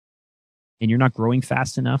shoulders, and you're not growing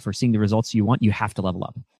fast enough or seeing the results you want, you have to level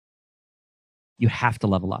up. You have to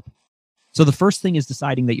level up. So the first thing is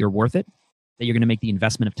deciding that you're worth it, that you're going to make the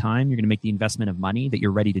investment of time, you're going to make the investment of money, that you're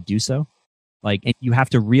ready to do so. Like, and you have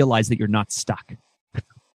to realize that you're not stuck.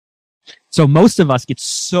 So most of us get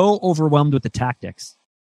so overwhelmed with the tactics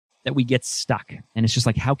that we get stuck. And it's just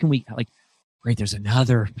like, how can we, like, great, there's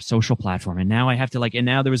another social platform, and now I have to, like, and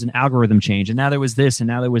now there was an algorithm change, and now there was this, and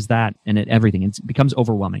now there was that, and everything. It becomes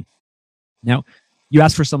overwhelming. Now, you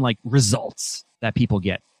ask for some, like, results that people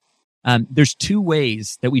get. There's two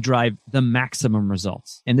ways that we drive the maximum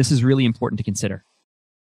results, and this is really important to consider.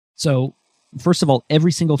 So, first of all,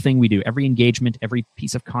 every single thing we do, every engagement, every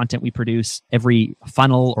piece of content we produce, every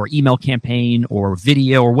funnel or email campaign or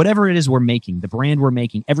video or whatever it is we're making, the brand we're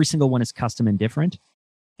making, every single one is custom and different.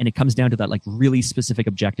 And it comes down to that, like, really specific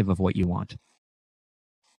objective of what you want.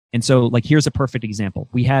 And so, like, here's a perfect example.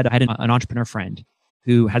 I had an entrepreneur friend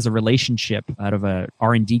who has a relationship out of a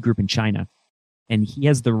R&D group in China. And he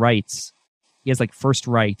has the rights. He has like first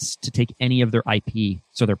rights to take any of their IP,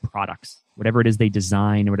 so their products, whatever it is they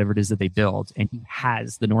design or whatever it is that they build. And he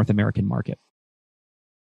has the North American market.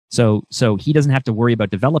 So he doesn't have to worry about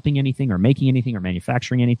developing anything or making anything or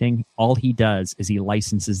manufacturing anything. All he does is he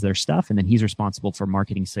licenses their stuff, and then he's responsible for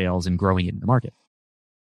marketing, sales, and growing it in the market.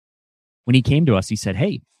 When he came to us, he said,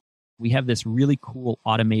 hey, we have this really cool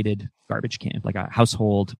automated garbage can, like a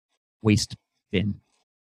household waste bin.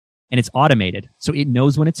 And it's automated. So it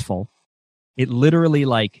knows when it's full. It literally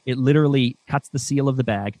cuts the seal of the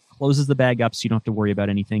bag, closes the bag up so you don't have to worry about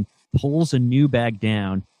anything, pulls a new bag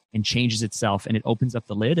down and changes itself, and it opens up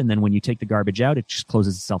the lid. And then when you take the garbage out, it just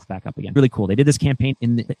closes itself back up again. Really cool. They did this campaign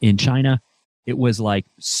in China. It was like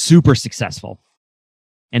super successful.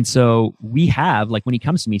 And so we have, like, when he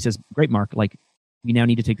comes to me, he says, great, Mark, like, we now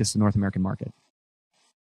need to take this to the North American market.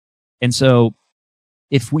 And so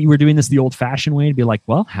if we were doing this the old fashioned way, it'd be like,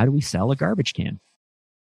 well, how do we sell a garbage can?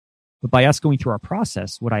 But by us going through our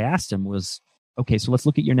process, what I asked him was, okay, so let's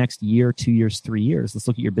look at your next year, 2 years, 3 years. Let's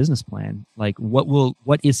look at your business plan. Like,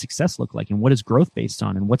 what is success look like, and what is growth based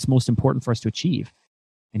on, and what's most important for us to achieve?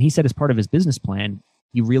 And he said, as part of his business plan,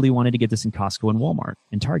 he really wanted to get this in Costco and Walmart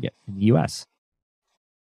and Target in the US.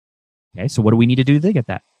 Okay, so what do we need to do to get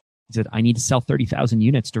that? He said, I need to sell 30,000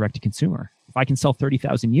 units direct to consumer. If I can sell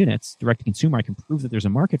 30,000 units direct to consumer, I can prove that there's a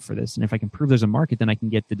market for this. And if I can prove there's a market, then I can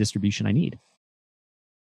get the distribution I need.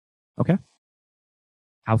 Okay.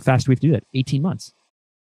 How fast do we have to do that? 18 months.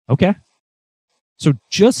 Okay. So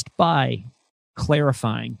just by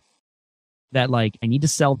clarifying that, like, I need to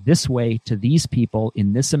sell this way to these people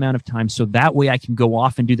in this amount of time, so that way I can go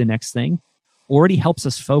off and do the next thing, already helps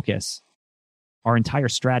us focus our entire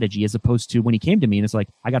strategy, as opposed to when he came to me and it's like,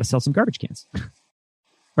 I got to sell some garbage cans.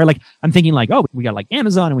 Right? Like, I'm thinking like, oh, we got like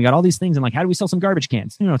Amazon and we got all these things, and like, how do we sell some garbage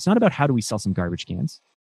cans? No, it's not about how do we sell some garbage cans.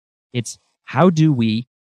 It's how do we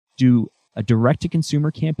do a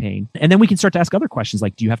direct-to-consumer campaign, and then we can start to ask other questions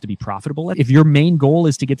like, do you have to be profitable? If your main goal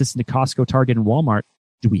is to get this into Costco, Target, and Walmart,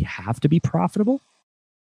 do we have to be profitable?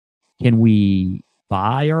 Can we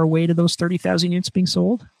buy our way to those 30,000 units being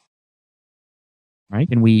sold? Right?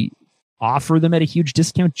 Can we offer them at a huge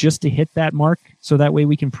discount just to hit that mark, so that way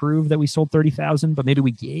we can prove that we sold 30,000, but maybe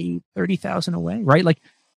we gave 30,000 away, right? Like,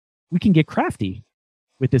 we can get crafty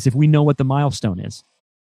with this if we know what the milestone is.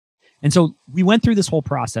 And so we went through this whole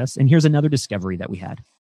process, and here's another discovery that we had,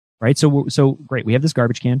 right? So great. We have this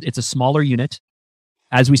garbage can. It's a smaller unit.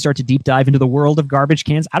 As we start to deep dive into the world of garbage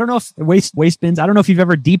cans, I don't know if waste bins, I don't know if you've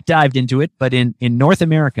ever deep dived into it, but in North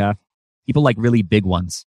America, people like really big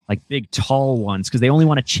ones, like big, tall ones, because they only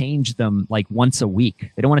want to change them like once a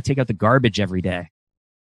week. They don't want to take out the garbage every day.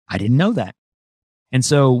 I didn't know that. And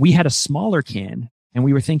so we had a smaller can, and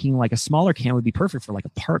we were thinking like a smaller can would be perfect for like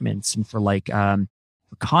apartments and for like,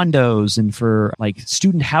 condos and for like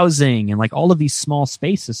student housing and like all of these small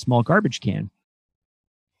spaces, small garbage can.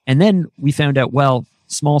 And then we found out, well,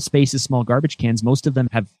 small spaces, small garbage cans, most of them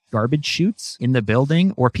have garbage chutes in the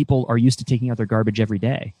building, or people are used to taking out their garbage every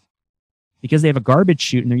day. Because they have a garbage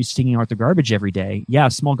chute and they're used to taking out their garbage every day. Yeah,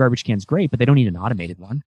 a small garbage can's great, but they don't need an automated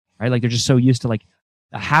one, right? Like, they're just so used to, like,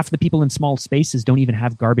 half the people in small spaces don't even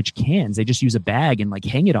have garbage cans. They just use a bag and like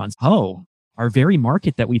hang it on. Oh, our very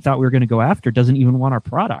market that we thought we were going to go after doesn't even want our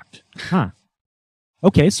product. Huh.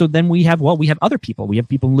 Okay, so then we have other people. We have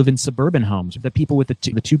people who live in suburban homes. The people with the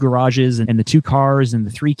two garages and the 2 cars and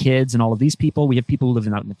the 3 kids and all of these people. We have people who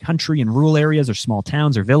live out in the country, in rural areas or small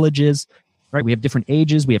towns or villages, right? We have different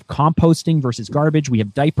ages. We have composting versus garbage. We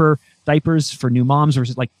have diapers for new moms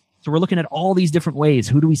versus like, so we're looking at all these different ways.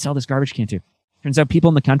 Who do we sell this garbage can to? Turns out people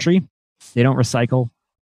in the country, they don't recycle.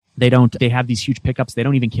 They have these huge pickups. They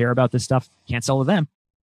don't even care about this stuff. Can't sell to them.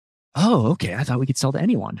 Oh, okay. I thought we could sell to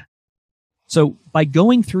anyone. So by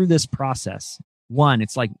going through this process, one,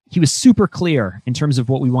 it's like he was super clear in terms of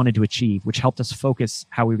what we wanted to achieve, which helped us focus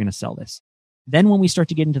how we were going to sell this. Then when we start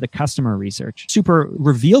to get into the customer research, super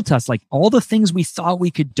revealed to us like all the things we thought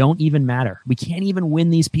we could don't even matter. We can't even win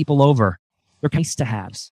these people over. They're nice to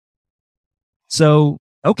haves. So,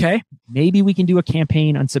 okay, maybe we can do a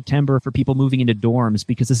campaign on September for people moving into dorms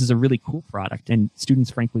because this is a really cool product and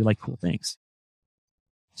students frankly like cool things.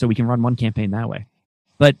 So we can run one campaign that way.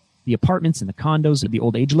 But the apartments and the condos, the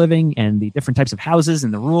old age living and the different types of houses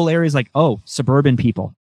in the rural areas, like, oh, suburban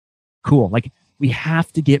people. Cool. Like, we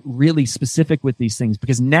have to get really specific with these things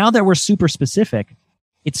because now that we're super specific,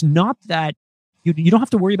 it's not that you don't have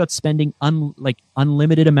to worry about spending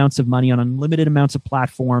unlimited amounts of money on unlimited amounts of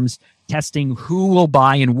platforms, testing who will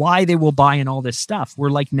buy and why they will buy and all this stuff. We're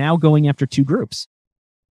like now going after 2 groups.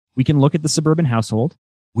 We can look at the suburban household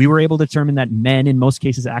We were able to determine that men in most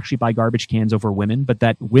cases actually buy garbage cans over women, but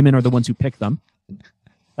that women are the ones who pick them.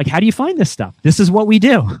 Like, how do you find this stuff? This is what we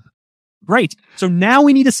do. Great. So now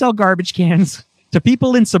we need to sell garbage cans to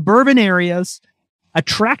people in suburban areas,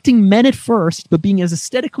 attracting men at first, but being as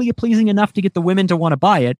aesthetically pleasing enough to get the women to want to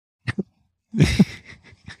buy it.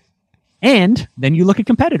 And then you look at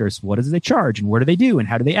competitors. What do they charge and what do they do and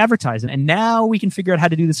how do they advertise? And now we can figure out how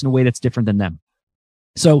to do this in a way that's different than them.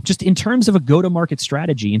 So just in terms of a go-to-market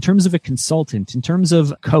strategy, in terms of a consultant, in terms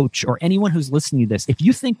of a coach or anyone who's listening to this, if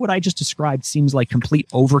you think what I just described seems like complete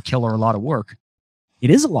overkill or a lot of work, it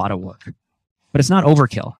is a lot of work, but it's not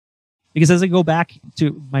overkill. Because as I go back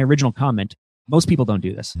to my original comment, most people don't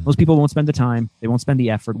do this. Most people won't spend the time. They won't spend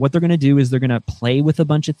the effort. What they're going to do is they're going to play with a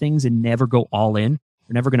bunch of things and never go all in.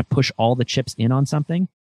 They're never going to push all the chips in on something.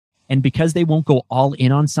 And because they won't go all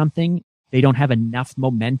in on something, they don't have enough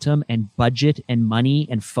momentum and budget and money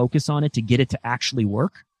and focus on it to get it to actually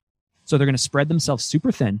work. So they're going to spread themselves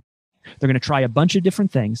super thin. They're going to try a bunch of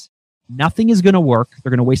different things. Nothing is going to work. They're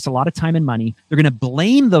going to waste a lot of time and money. They're going to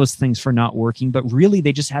blame those things for not working, but really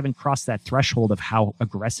they just haven't crossed that threshold of how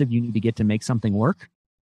aggressive you need to get to make something work.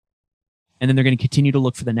 And then they're going to continue to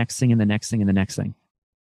look for the next thing and the next thing and the next thing.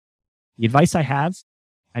 The advice I have,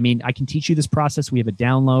 I mean, I can teach you this process. We have a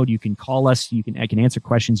download. You can call us. I can answer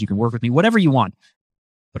questions. You can work with me, whatever you want.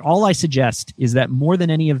 But all I suggest is that more than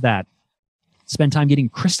any of that, spend time getting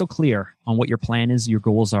crystal clear on what your plan is, your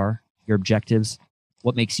goals are, your objectives,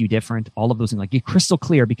 what makes you different, all of those things. Like, get crystal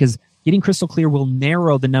clear, because getting crystal clear will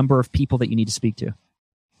narrow the number of people that you need to speak to.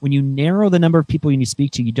 When you narrow the number of people you need to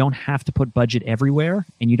speak to, you don't have to put budget everywhere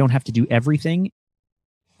and you don't have to do everything.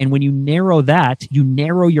 And when you narrow that, you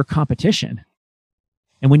narrow your competition.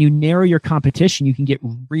 And when you narrow your competition, you can get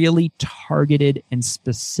really targeted and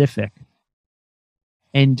specific.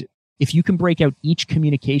 And if you can break out each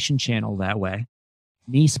communication channel that way,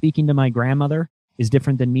 me speaking to my grandmother is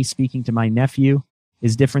different than me speaking to my nephew,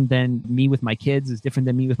 is different than me with my kids, is different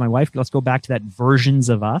than me with my wife. Let's go back to that versions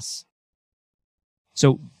of us.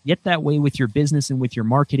 So get that way with your business and with your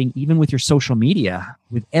marketing, even with your social media,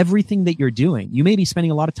 with everything that you're doing. You may be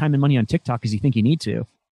spending a lot of time and money on TikTok because you think you need to.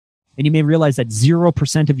 And you may realize that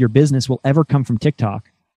 0% of your business will ever come from TikTok.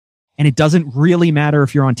 And it doesn't really matter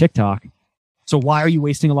if you're on TikTok. So why are you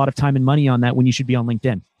wasting a lot of time and money on that when you should be on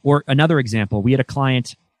LinkedIn? Or another example, we had a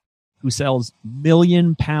client who sells £1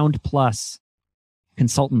 million plus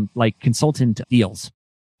consultant deals.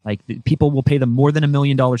 Like, people will pay them more than $1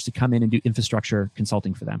 million to come in and do infrastructure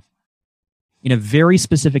consulting for them in a very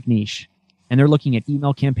specific niche. And they're looking at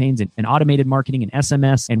email campaigns and automated marketing and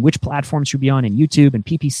SMS and which platforms should be on and YouTube and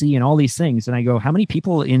PPC and all these things. And I go, how many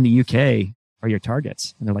people in the UK are your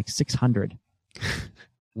targets? And they're like 600.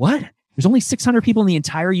 What? There's only 600 people in the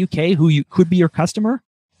entire UK who you could be your customer.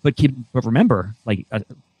 But remember, like, a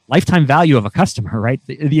lifetime value of a customer, right?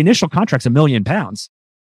 The initial contract's £1 million.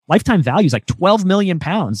 Lifetime value is like £12 million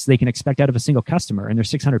they can expect out of a single customer, and there's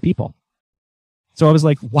 600 people. So I was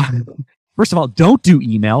like, wow. First of all, don't do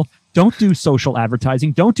email. Don't do social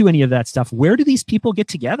advertising. Don't do any of that stuff. Where do these people get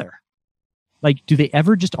together? Like, do they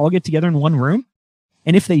ever just all get together in one room?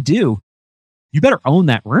 And if they do, you better own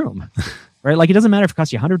that room, right? Like, it doesn't matter if it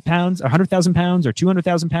costs you £100 or £100,000 or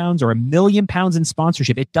 £200,000 or £1 million in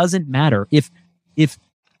sponsorship. It doesn't matter. If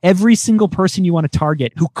every single person you want to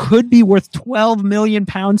target who could be worth £12 million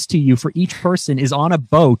to you for each person is on a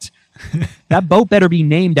boat, that boat better be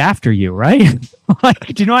named after you, right? Like,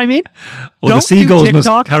 do you know what I mean? Or the seagulls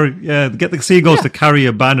must carry, get the seagulls to carry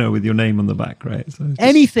a banner with your name on the back, right? So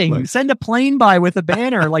anything, like, send a plane by with a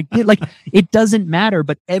banner. like it doesn't matter,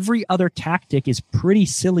 but every other tactic is pretty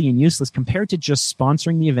silly and useless compared to just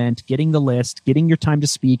sponsoring the event, getting the list, getting your time to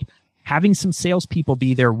speak, having some salespeople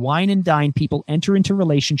be there, wine and dine people, enter into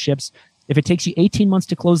relationships. If it takes you 18 months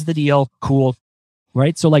to close the deal, cool.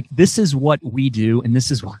 Right? So, like, this is what we do. And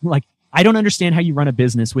this is what, like, I don't understand how you run a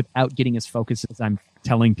business without getting as focused as I'm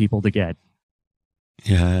telling people to get.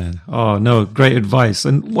 Yeah. Oh, no, great advice.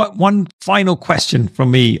 And one final question from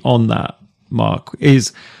me on that, Mark,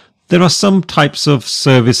 is there are some types of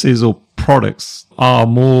services or products are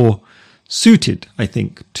more suited, I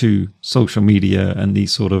think, to social media and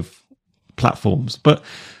these sort of platforms. But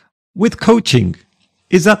with coaching,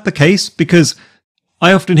 is that the case? Because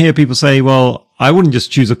I often hear people say, well, I wouldn't just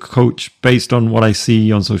choose a coach based on what I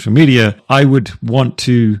see on social media. I would want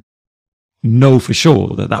to know for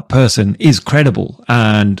sure that that person is credible,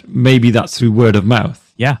 and maybe that's through word of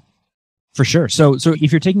mouth. Yeah, for sure. So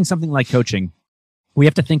if you're taking something like coaching, we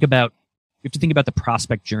have to think about the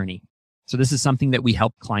prospect journey. So this is something that we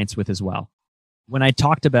help clients with as well. When I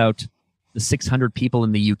talked about the 600 people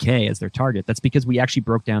in the UK as their target. That's because we actually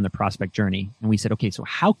broke down the prospect journey and we said, okay, so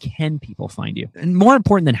how can people find you? And more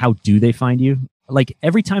important than how do they find you? Like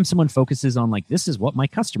every time someone focuses on like, this is what my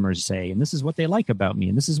customers say, and this is what they like about me,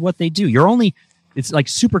 and this is what they do. It's like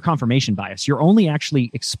super confirmation bias. You're only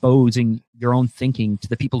actually exposing your own thinking to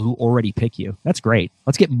the people who already pick you. That's great.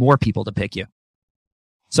 Let's get more people to pick you.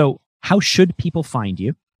 So how should people find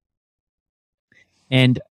you?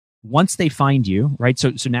 And once they find you, right?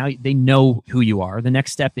 So now they know who you are. The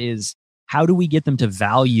next step is, how do we get them to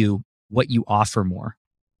value what you offer more?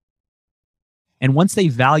 And once they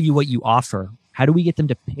value what you offer, how do we get them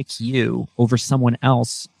to pick you over someone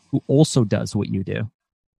else who also does what you do?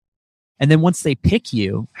 And then once they pick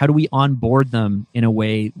you, how do we onboard them in a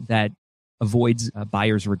way that avoids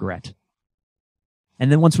buyer's regret?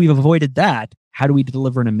 And then once we've avoided that, how do we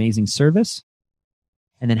deliver an amazing service?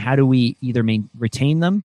 And then how do we either retain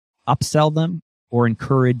them, upsell them, or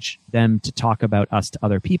encourage them to talk about us to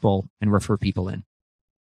other people and refer people in?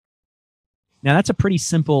 Now, that's a pretty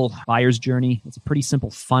simple buyer's journey. It's a pretty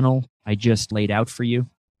simple funnel I just laid out for you.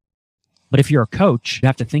 But if you're a coach, you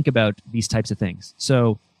have to think about these types of things.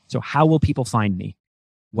 So how will people find me?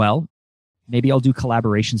 Well, maybe I'll do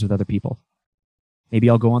collaborations with other people. Maybe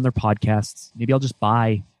I'll go on their podcasts. Maybe I'll just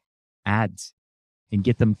buy ads and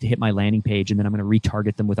get them to hit my landing page, and then I'm going to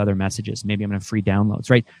retarget them with other messages. Maybe I'm going to have free downloads,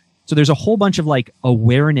 right? So there's a whole bunch of like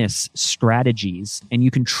awareness strategies, and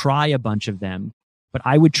you can try a bunch of them, but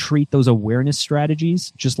I would treat those awareness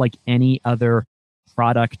strategies just like any other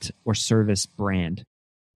product or service brand,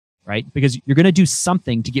 right? Because you're going to do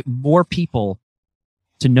something to get more people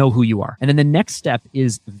to know who you are. And then the next step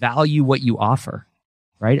is value what you offer,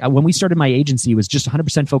 right? When we started my agency, it was just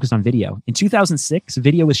 100% focused on video. In 2006,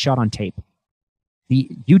 video was shot on tape. The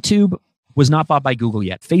YouTube was not bought by Google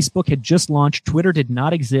yet. Facebook had just launched. Twitter did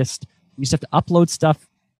not exist. We used to have to upload stuff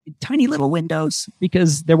in tiny little windows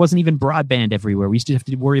because there wasn't even broadband everywhere. We used to have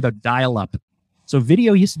to worry about dial-up. So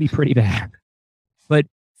video used to be pretty bad. But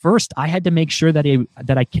first, I had to make sure that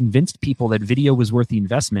I convinced people that video was worth the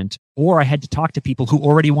investment, or I had to talk to people who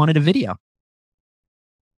already wanted a video.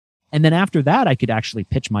 And then after that, I could actually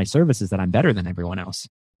pitch my services that I'm better than everyone else.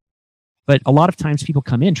 But a lot of times people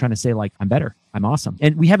come in trying to say like, I'm better, I'm awesome.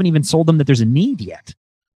 And we haven't even sold them that there's a need yet.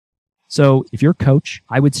 So if you're a coach,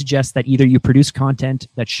 I would suggest that either you produce content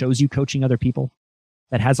that shows you coaching other people,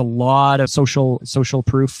 that has a lot of social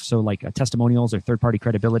proof, so like testimonials or third-party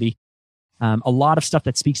credibility, a lot of stuff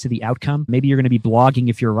that speaks to the outcome. Maybe you're going to be blogging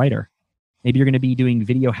if you're a writer. Maybe you're going to be doing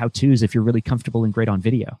video how-tos if you're really comfortable and great on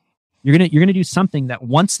video. You're going to do something that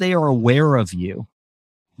once they are aware of you,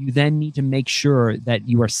 you then need to make sure that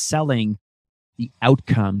you are selling the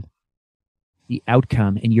outcome,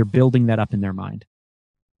 and you're building that up in their mind.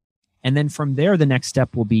 And then from there, the next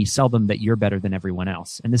step will be sell them that you're better than everyone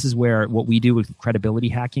else. And this is where what we do with credibility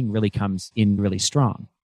hacking really comes in really strong.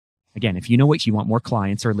 Again, if you know what you want, more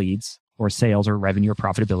clients or leads or sales or revenue or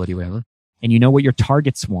profitability, whatever, and you know what your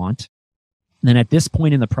targets want, then at this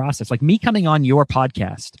point in the process, like me coming on your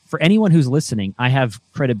podcast, for anyone who's listening, I have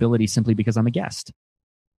credibility simply because I'm a guest.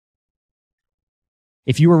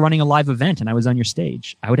 If you were running a live event and I was on your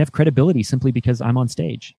stage, I would have credibility simply because I'm on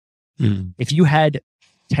stage. If you had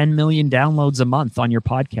 10 million downloads a month on your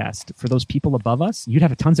podcast, for those people above us, you'd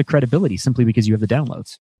have tons of credibility simply because you have the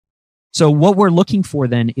downloads. So what we're looking for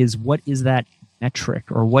then is, what is that metric,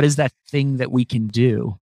 or what is that thing that we can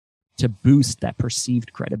do to boost that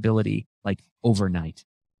perceived credibility like overnight?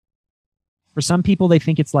 For some people, they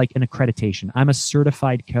think it's like an accreditation. I'm a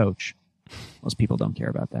certified coach. Most people don't care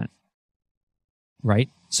about that. Right?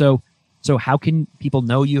 So how can people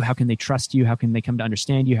know you? How can they trust you? How can they come to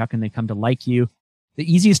understand you? How can they come to like you?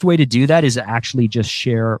 The easiest way to do that is actually just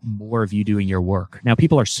share more of you doing your work. Now,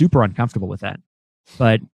 people are super uncomfortable with that,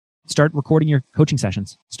 but start recording your coaching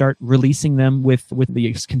sessions. Start releasing them with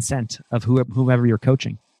the consent of whomever you're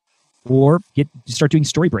coaching, or start doing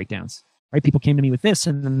story breakdowns. Right? People came to me with this,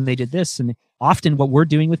 and then they did this, and often what we're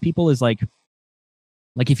doing with people is like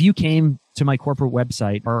if you came to my corporate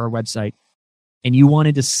website or our website, and you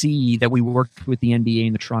wanted to see that we worked with the NBA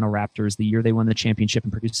and the Toronto Raptors the year they won the championship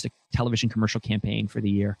and produced a television commercial campaign for the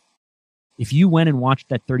year. If you went and watched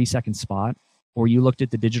that 30-second spot, or you looked at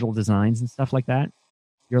the digital designs and stuff like that,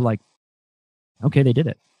 you're like, okay, they did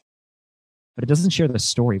it. But it doesn't share the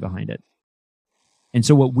story behind it. And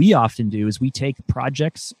so what we often do is we take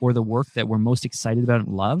projects or the work that we're most excited about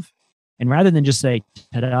and love, and rather than just say,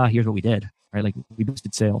 ta-da, here's what we did, right? Like, we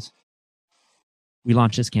boosted sales. We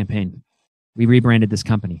launched this campaign. We rebranded this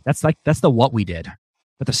company. That's the what we did.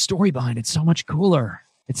 But the story behind it's so much cooler.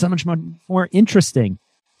 It's so much more interesting.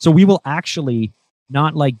 So we will actually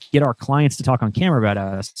not like get our clients to talk on camera about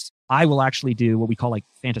us. I will actually do what we call like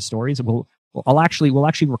Fanta stories. We'll actually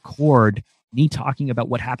record me talking about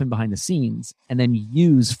what happened behind the scenes and then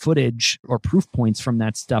use footage or proof points from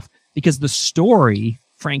that stuff, because the story,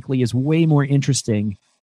 frankly, is way more interesting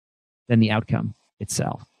than the outcome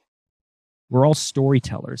itself. We're all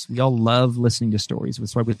storytellers. We all love listening to stories.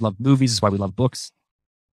 That's why we love movies. That's why we love books.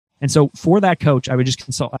 And so for that coach, I would just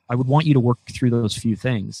consult. I would want you to work through those few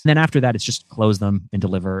things. And then after that, it's just close them and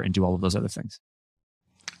deliver and do all of those other things.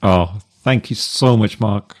 Oh, thank you so much,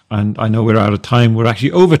 Mark. And I know we're out of time. We're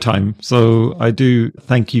actually over time. So I do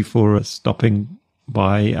thank you for stopping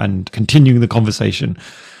by and continuing the conversation.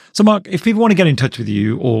 So, Mark, if people want to get in touch with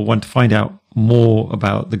you or want to find out more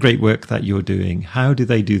about the great work that you're doing, how do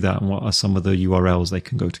they do that? And what are some of the URLs they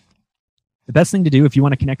can go to? The best thing to do, if you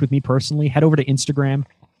want to connect with me personally, head over to Instagram.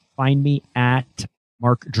 Find me at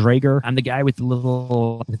Mark Drager. I'm the guy with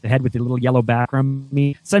the head with the little yellow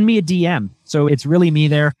background. Send me a DM. So it's really me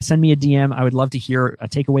there. Send me a DM. I would love to hear a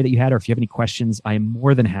takeaway that you had, or if you have any questions, I am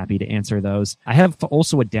more than happy to answer those. I have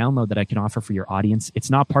also a download that I can offer for your audience. It's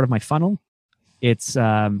not part of my funnel. It's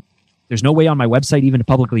there's no way on my website even to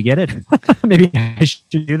publicly get it. Maybe I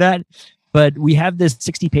should do that. But we have this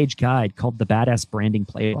 60-page guide called the Badass Branding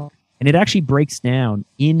Playbook, and it actually breaks down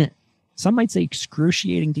in, some might say,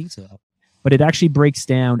 excruciating detail. But it actually breaks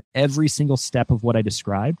down every single step of what I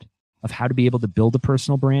described, of how to be able to build a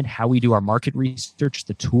personal brand, how we do our market research,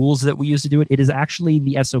 the tools that we use to do it. It is actually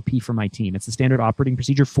the SOP for my team. It's the standard operating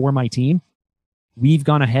procedure for my team. We've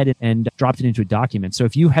gone ahead and dropped it into a document. So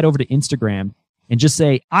if you head over to Instagram and just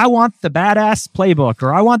say, I want the Badass Playbook,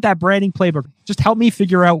 or I want that branding playbook, just help me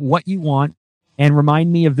figure out what you want and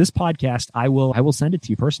remind me of this podcast, I will send it to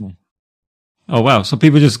you personally. Oh, wow. So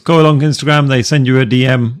people just go along Instagram, they send you a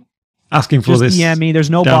DM asking for this. DM me. There's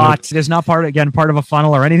no download. bots. There's not part of a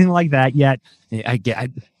funnel or anything like that yet.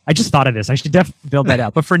 I just thought of this. I should definitely build that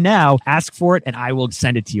out. But for now, ask for it and I will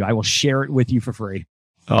send it to you. I will share it with you for free.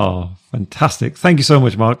 Oh, fantastic. Thank you so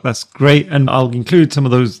much, Mark. That's great. And I'll include some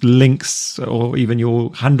of those links or even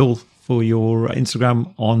your handle for your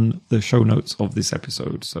Instagram on the show notes of this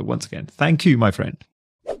episode. So once again, thank you, my friend.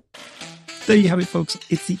 There you have it, folks.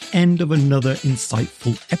 It's the end of another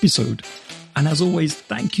insightful episode. And as always,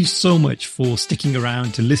 thank you so much for sticking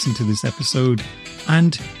around to listen to this episode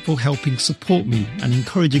and for helping support me and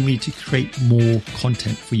encouraging me to create more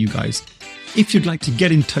content for you guys. If you'd like to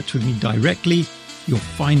get in touch with me directly, you'll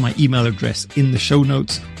find my email address in the show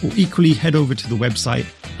notes, or equally head over to the website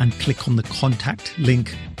and click on the contact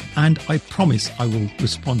link. And I promise I will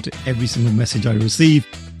respond to every single message I receive.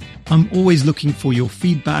 I'm always looking for your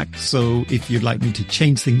feedback. So if you'd like me to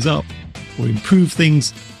change things up or improve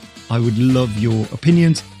things, I would love your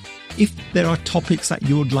opinions. If there are topics that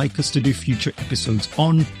you would like us to do future episodes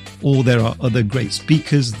on, or there are other great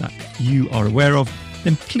speakers that you are aware of,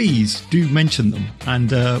 then please do mention them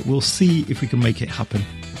and we'll see if we can make it happen.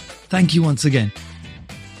 Thank you once again.